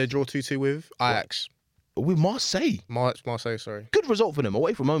 Who did they draw 2-2 with? Ajax. With Marseille. Marseille, sorry. Good result for them,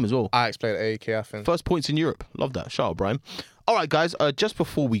 away from home as well. Ajax played at AEK Athens. First points in Europe. Love that. Shout out, Brian. All right, guys. Just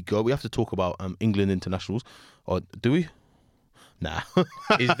before we go, we have to talk about England internationals. Or do we? Nah.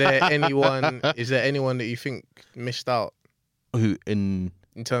 Is there anyone that you think missed out? Who in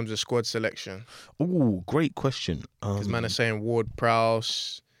terms of squad selection? Oh, great question. Because man are saying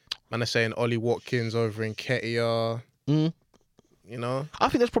Ward-Prowse, man are saying Ollie Watkins over in Ketia. You know, I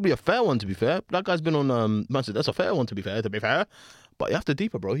think that's probably a fair one. To be fair, that guy's been on. Man said that's a fair one. To be fair, But you have to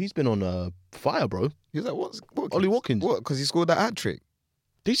deeper, bro. He's been on fire, bro. He's like, what? Ollie Watkins. What? Because he scored that hat trick.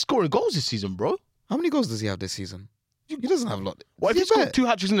 He's scoring goals this season, bro. How many goals does he have this season? He doesn't have a lot. What if he's got 2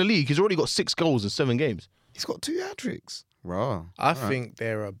 hat-tricks in the league? He's already got 6 goals in 7 games. He's got 2 hat tricks. Raw. I think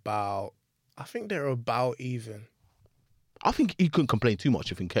they're about even. I think he couldn't complain too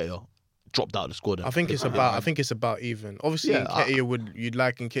much if Nketiah dropped out of the squad. I think it's about even. Obviously, Yeah, you'd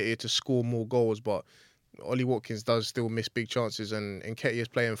like Nketiah to score more goals, but Ollie Watkins does still miss big chances, and Nketiah's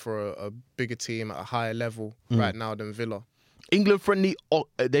playing for a bigger team at a higher level right now than Villa. England friendly,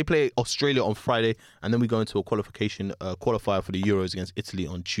 they play Australia on Friday, and then we go into a qualifier for the Euros against Italy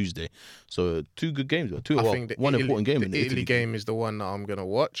on Tuesday. So 2 good games. One important game in the Italy game is the one that I'm gonna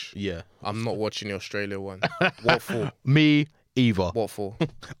watch. Yeah, I'm not watching the Australia one. What for? Me either. What for?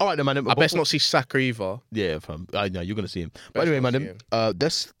 All right, then, man. I best not see Saka either. Yeah, fam. I know you're gonna see him. But Best anyway, not man.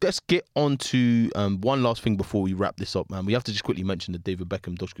 see him. Let's get on to one last thing before we wrap this up, man. We have to just quickly mention the David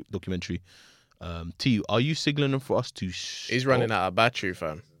Beckham documentary. T, are you signaling for us to? He's running out of battery,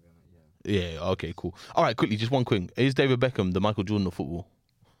 fam. Yeah. Okay. Cool. All right. Quickly, just one quick. Is David Beckham the Michael Jordan of football?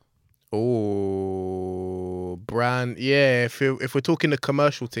 Oh, brand. Yeah. If we're talking the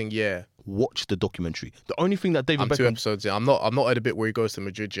commercial thing, yeah. Watch the documentary. The only thing that David I'm 2 Beckham, episodes in. I'm not at the bit where he goes to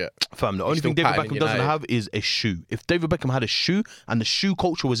Madrid yet. fam, the only still thing David patterning Beckham doesn't United. have is a shoe. If David Beckham had a shoe and the shoe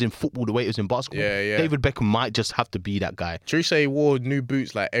culture was in football the way it was in basketball, Yeah. David Beckham might just have to be that guy. Teresa he wore new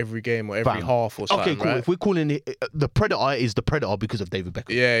boots like every game or every Fam. half or something. Okay, cool. Right? If we're calling it the Predator is the Predator because of David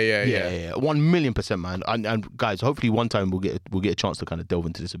Beckham. Yeah. 1,000,000%, man. And guys, hopefully one time we'll get a chance to kind of delve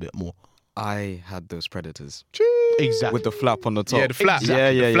into this a bit more. I had those Predators. Exactly. With the flap on the top. Yeah, the flap.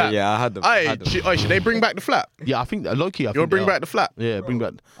 Yeah, The flap. I had them. Should they bring back the flap? Yeah, I think low-key. You want to bring back the flap? Yeah, bring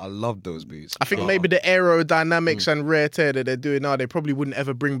back. I love those boots. I think maybe the aerodynamics and rare tear that they're doing now, they probably wouldn't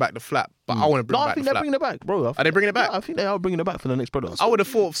ever bring back the flap. But I want to bring No, I back think the they're flap. bringing it back, bro. Are they bringing it back? Yeah, I think they are bringing it back for the next Predator. I would have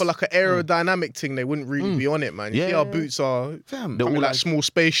thought for like an aerodynamic thing, they wouldn't really be on it, man. You see how boots are Fam, They're coming all like like- small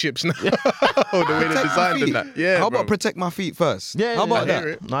spaceships now. The way they're designed and that. Yeah, How bro. about protect my feet first? Yeah, How about I that? hear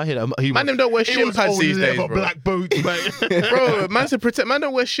it. No, I hear that. Man, them don't wear shin pads these days, bro. black boots, mate. Bro, man said protect. Man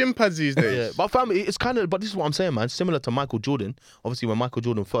don't wear shin pads these days. Yeah, but family, it's kind of. But this is what I'm saying, man. Similar to Michael Jordan. Obviously, when Michael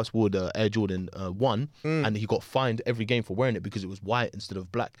Jordan first wore the Air Jordan 1, and he got fined every game for wearing it because it was white instead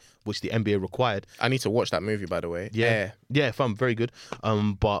of black, which the NBA required. I need to watch that movie, by the way. Yeah, fam, very good.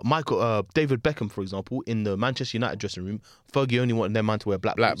 But David Beckham, for example, in the Manchester United dressing room, Fergie only wanted their man to wear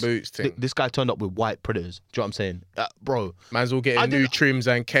black boots thing. This guy turned up with white Predators. Do you know what I'm saying, bro? Man's all I getting new didn't- trims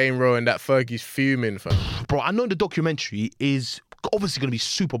and Kane Rowe and that Fergie's fuming, fam. Bro, I know the documentary is obviously going to be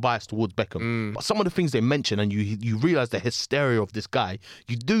super biased towards Beckham, but some of the things they mention and you realize the hysteria of this guy,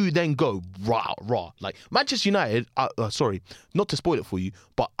 you do then go rah. Like Manchester United, sorry, not to spoil it for you,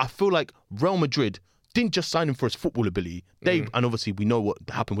 but I feel like Real Madrid didn't just sign him for his football ability. And obviously we know what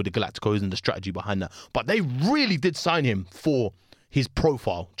happened with the Galacticos and the strategy behind that, but they really did sign him for his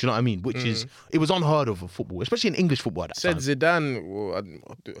profile. Do you know what I mean? Which is, it was unheard of for football, especially in English football at that Said time. Zidane. Well,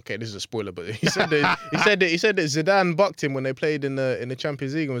 okay, this is a spoiler, but he said that Zidane bucked him when they played in the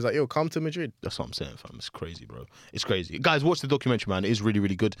Champions League and was like, "Yo, come to Madrid." That's what I'm saying, fam. It's crazy, bro. It's crazy. Guys, watch the documentary, man. It is really,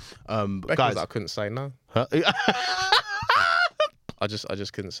 really good. Beckham was Guys, like, I couldn't say no. huh? I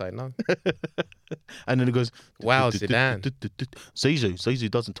just couldn't say no. And then it goes, Wow, Zidane.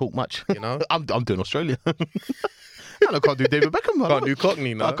 Zizou doesn't talk much. You know? I'm doing Australia. And I can't do David Beckham, man. Can't do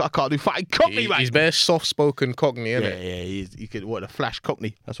Cockney, no. I can't do fighting Cockney, man. He's very soft-spoken Cockney, isn't Yeah, it? he could, what, a flash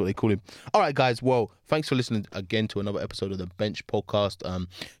Cockney. That's what they call him. All right, guys. Well, thanks for listening again to another episode of the Bench Podcast.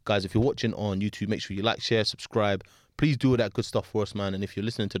 Guys, if you're watching on YouTube, make sure you like, share, subscribe. Please do all that good stuff for us, man. And if you're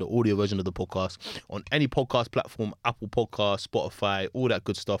listening to the audio version of the podcast on any podcast platform, Apple Podcasts, Spotify, all that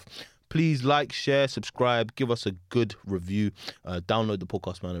good stuff, please like, share, subscribe, give us a good review. Download the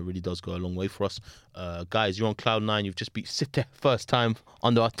podcast, man. It really does go a long way for us. Guys, you're on Cloud 9. You've just beat City first time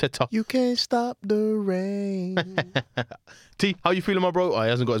under Arteta. You can't stop the rain. T, how you feeling, my bro? Oh, he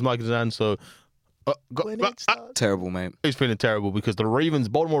hasn't got his mic in his hand, so... Terrible, mate. He's feeling terrible because the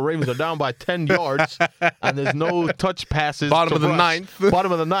Baltimore Ravens are down by 10 yards and there's no touch passes. Bottom of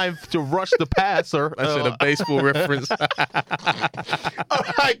the ninth to rush the passer. That's a baseball reference. All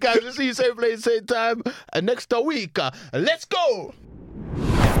right, guys. We'll see you same place, same time next week. Let's go.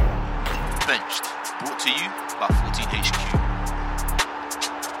 Benched. Brought to you by 14HQ.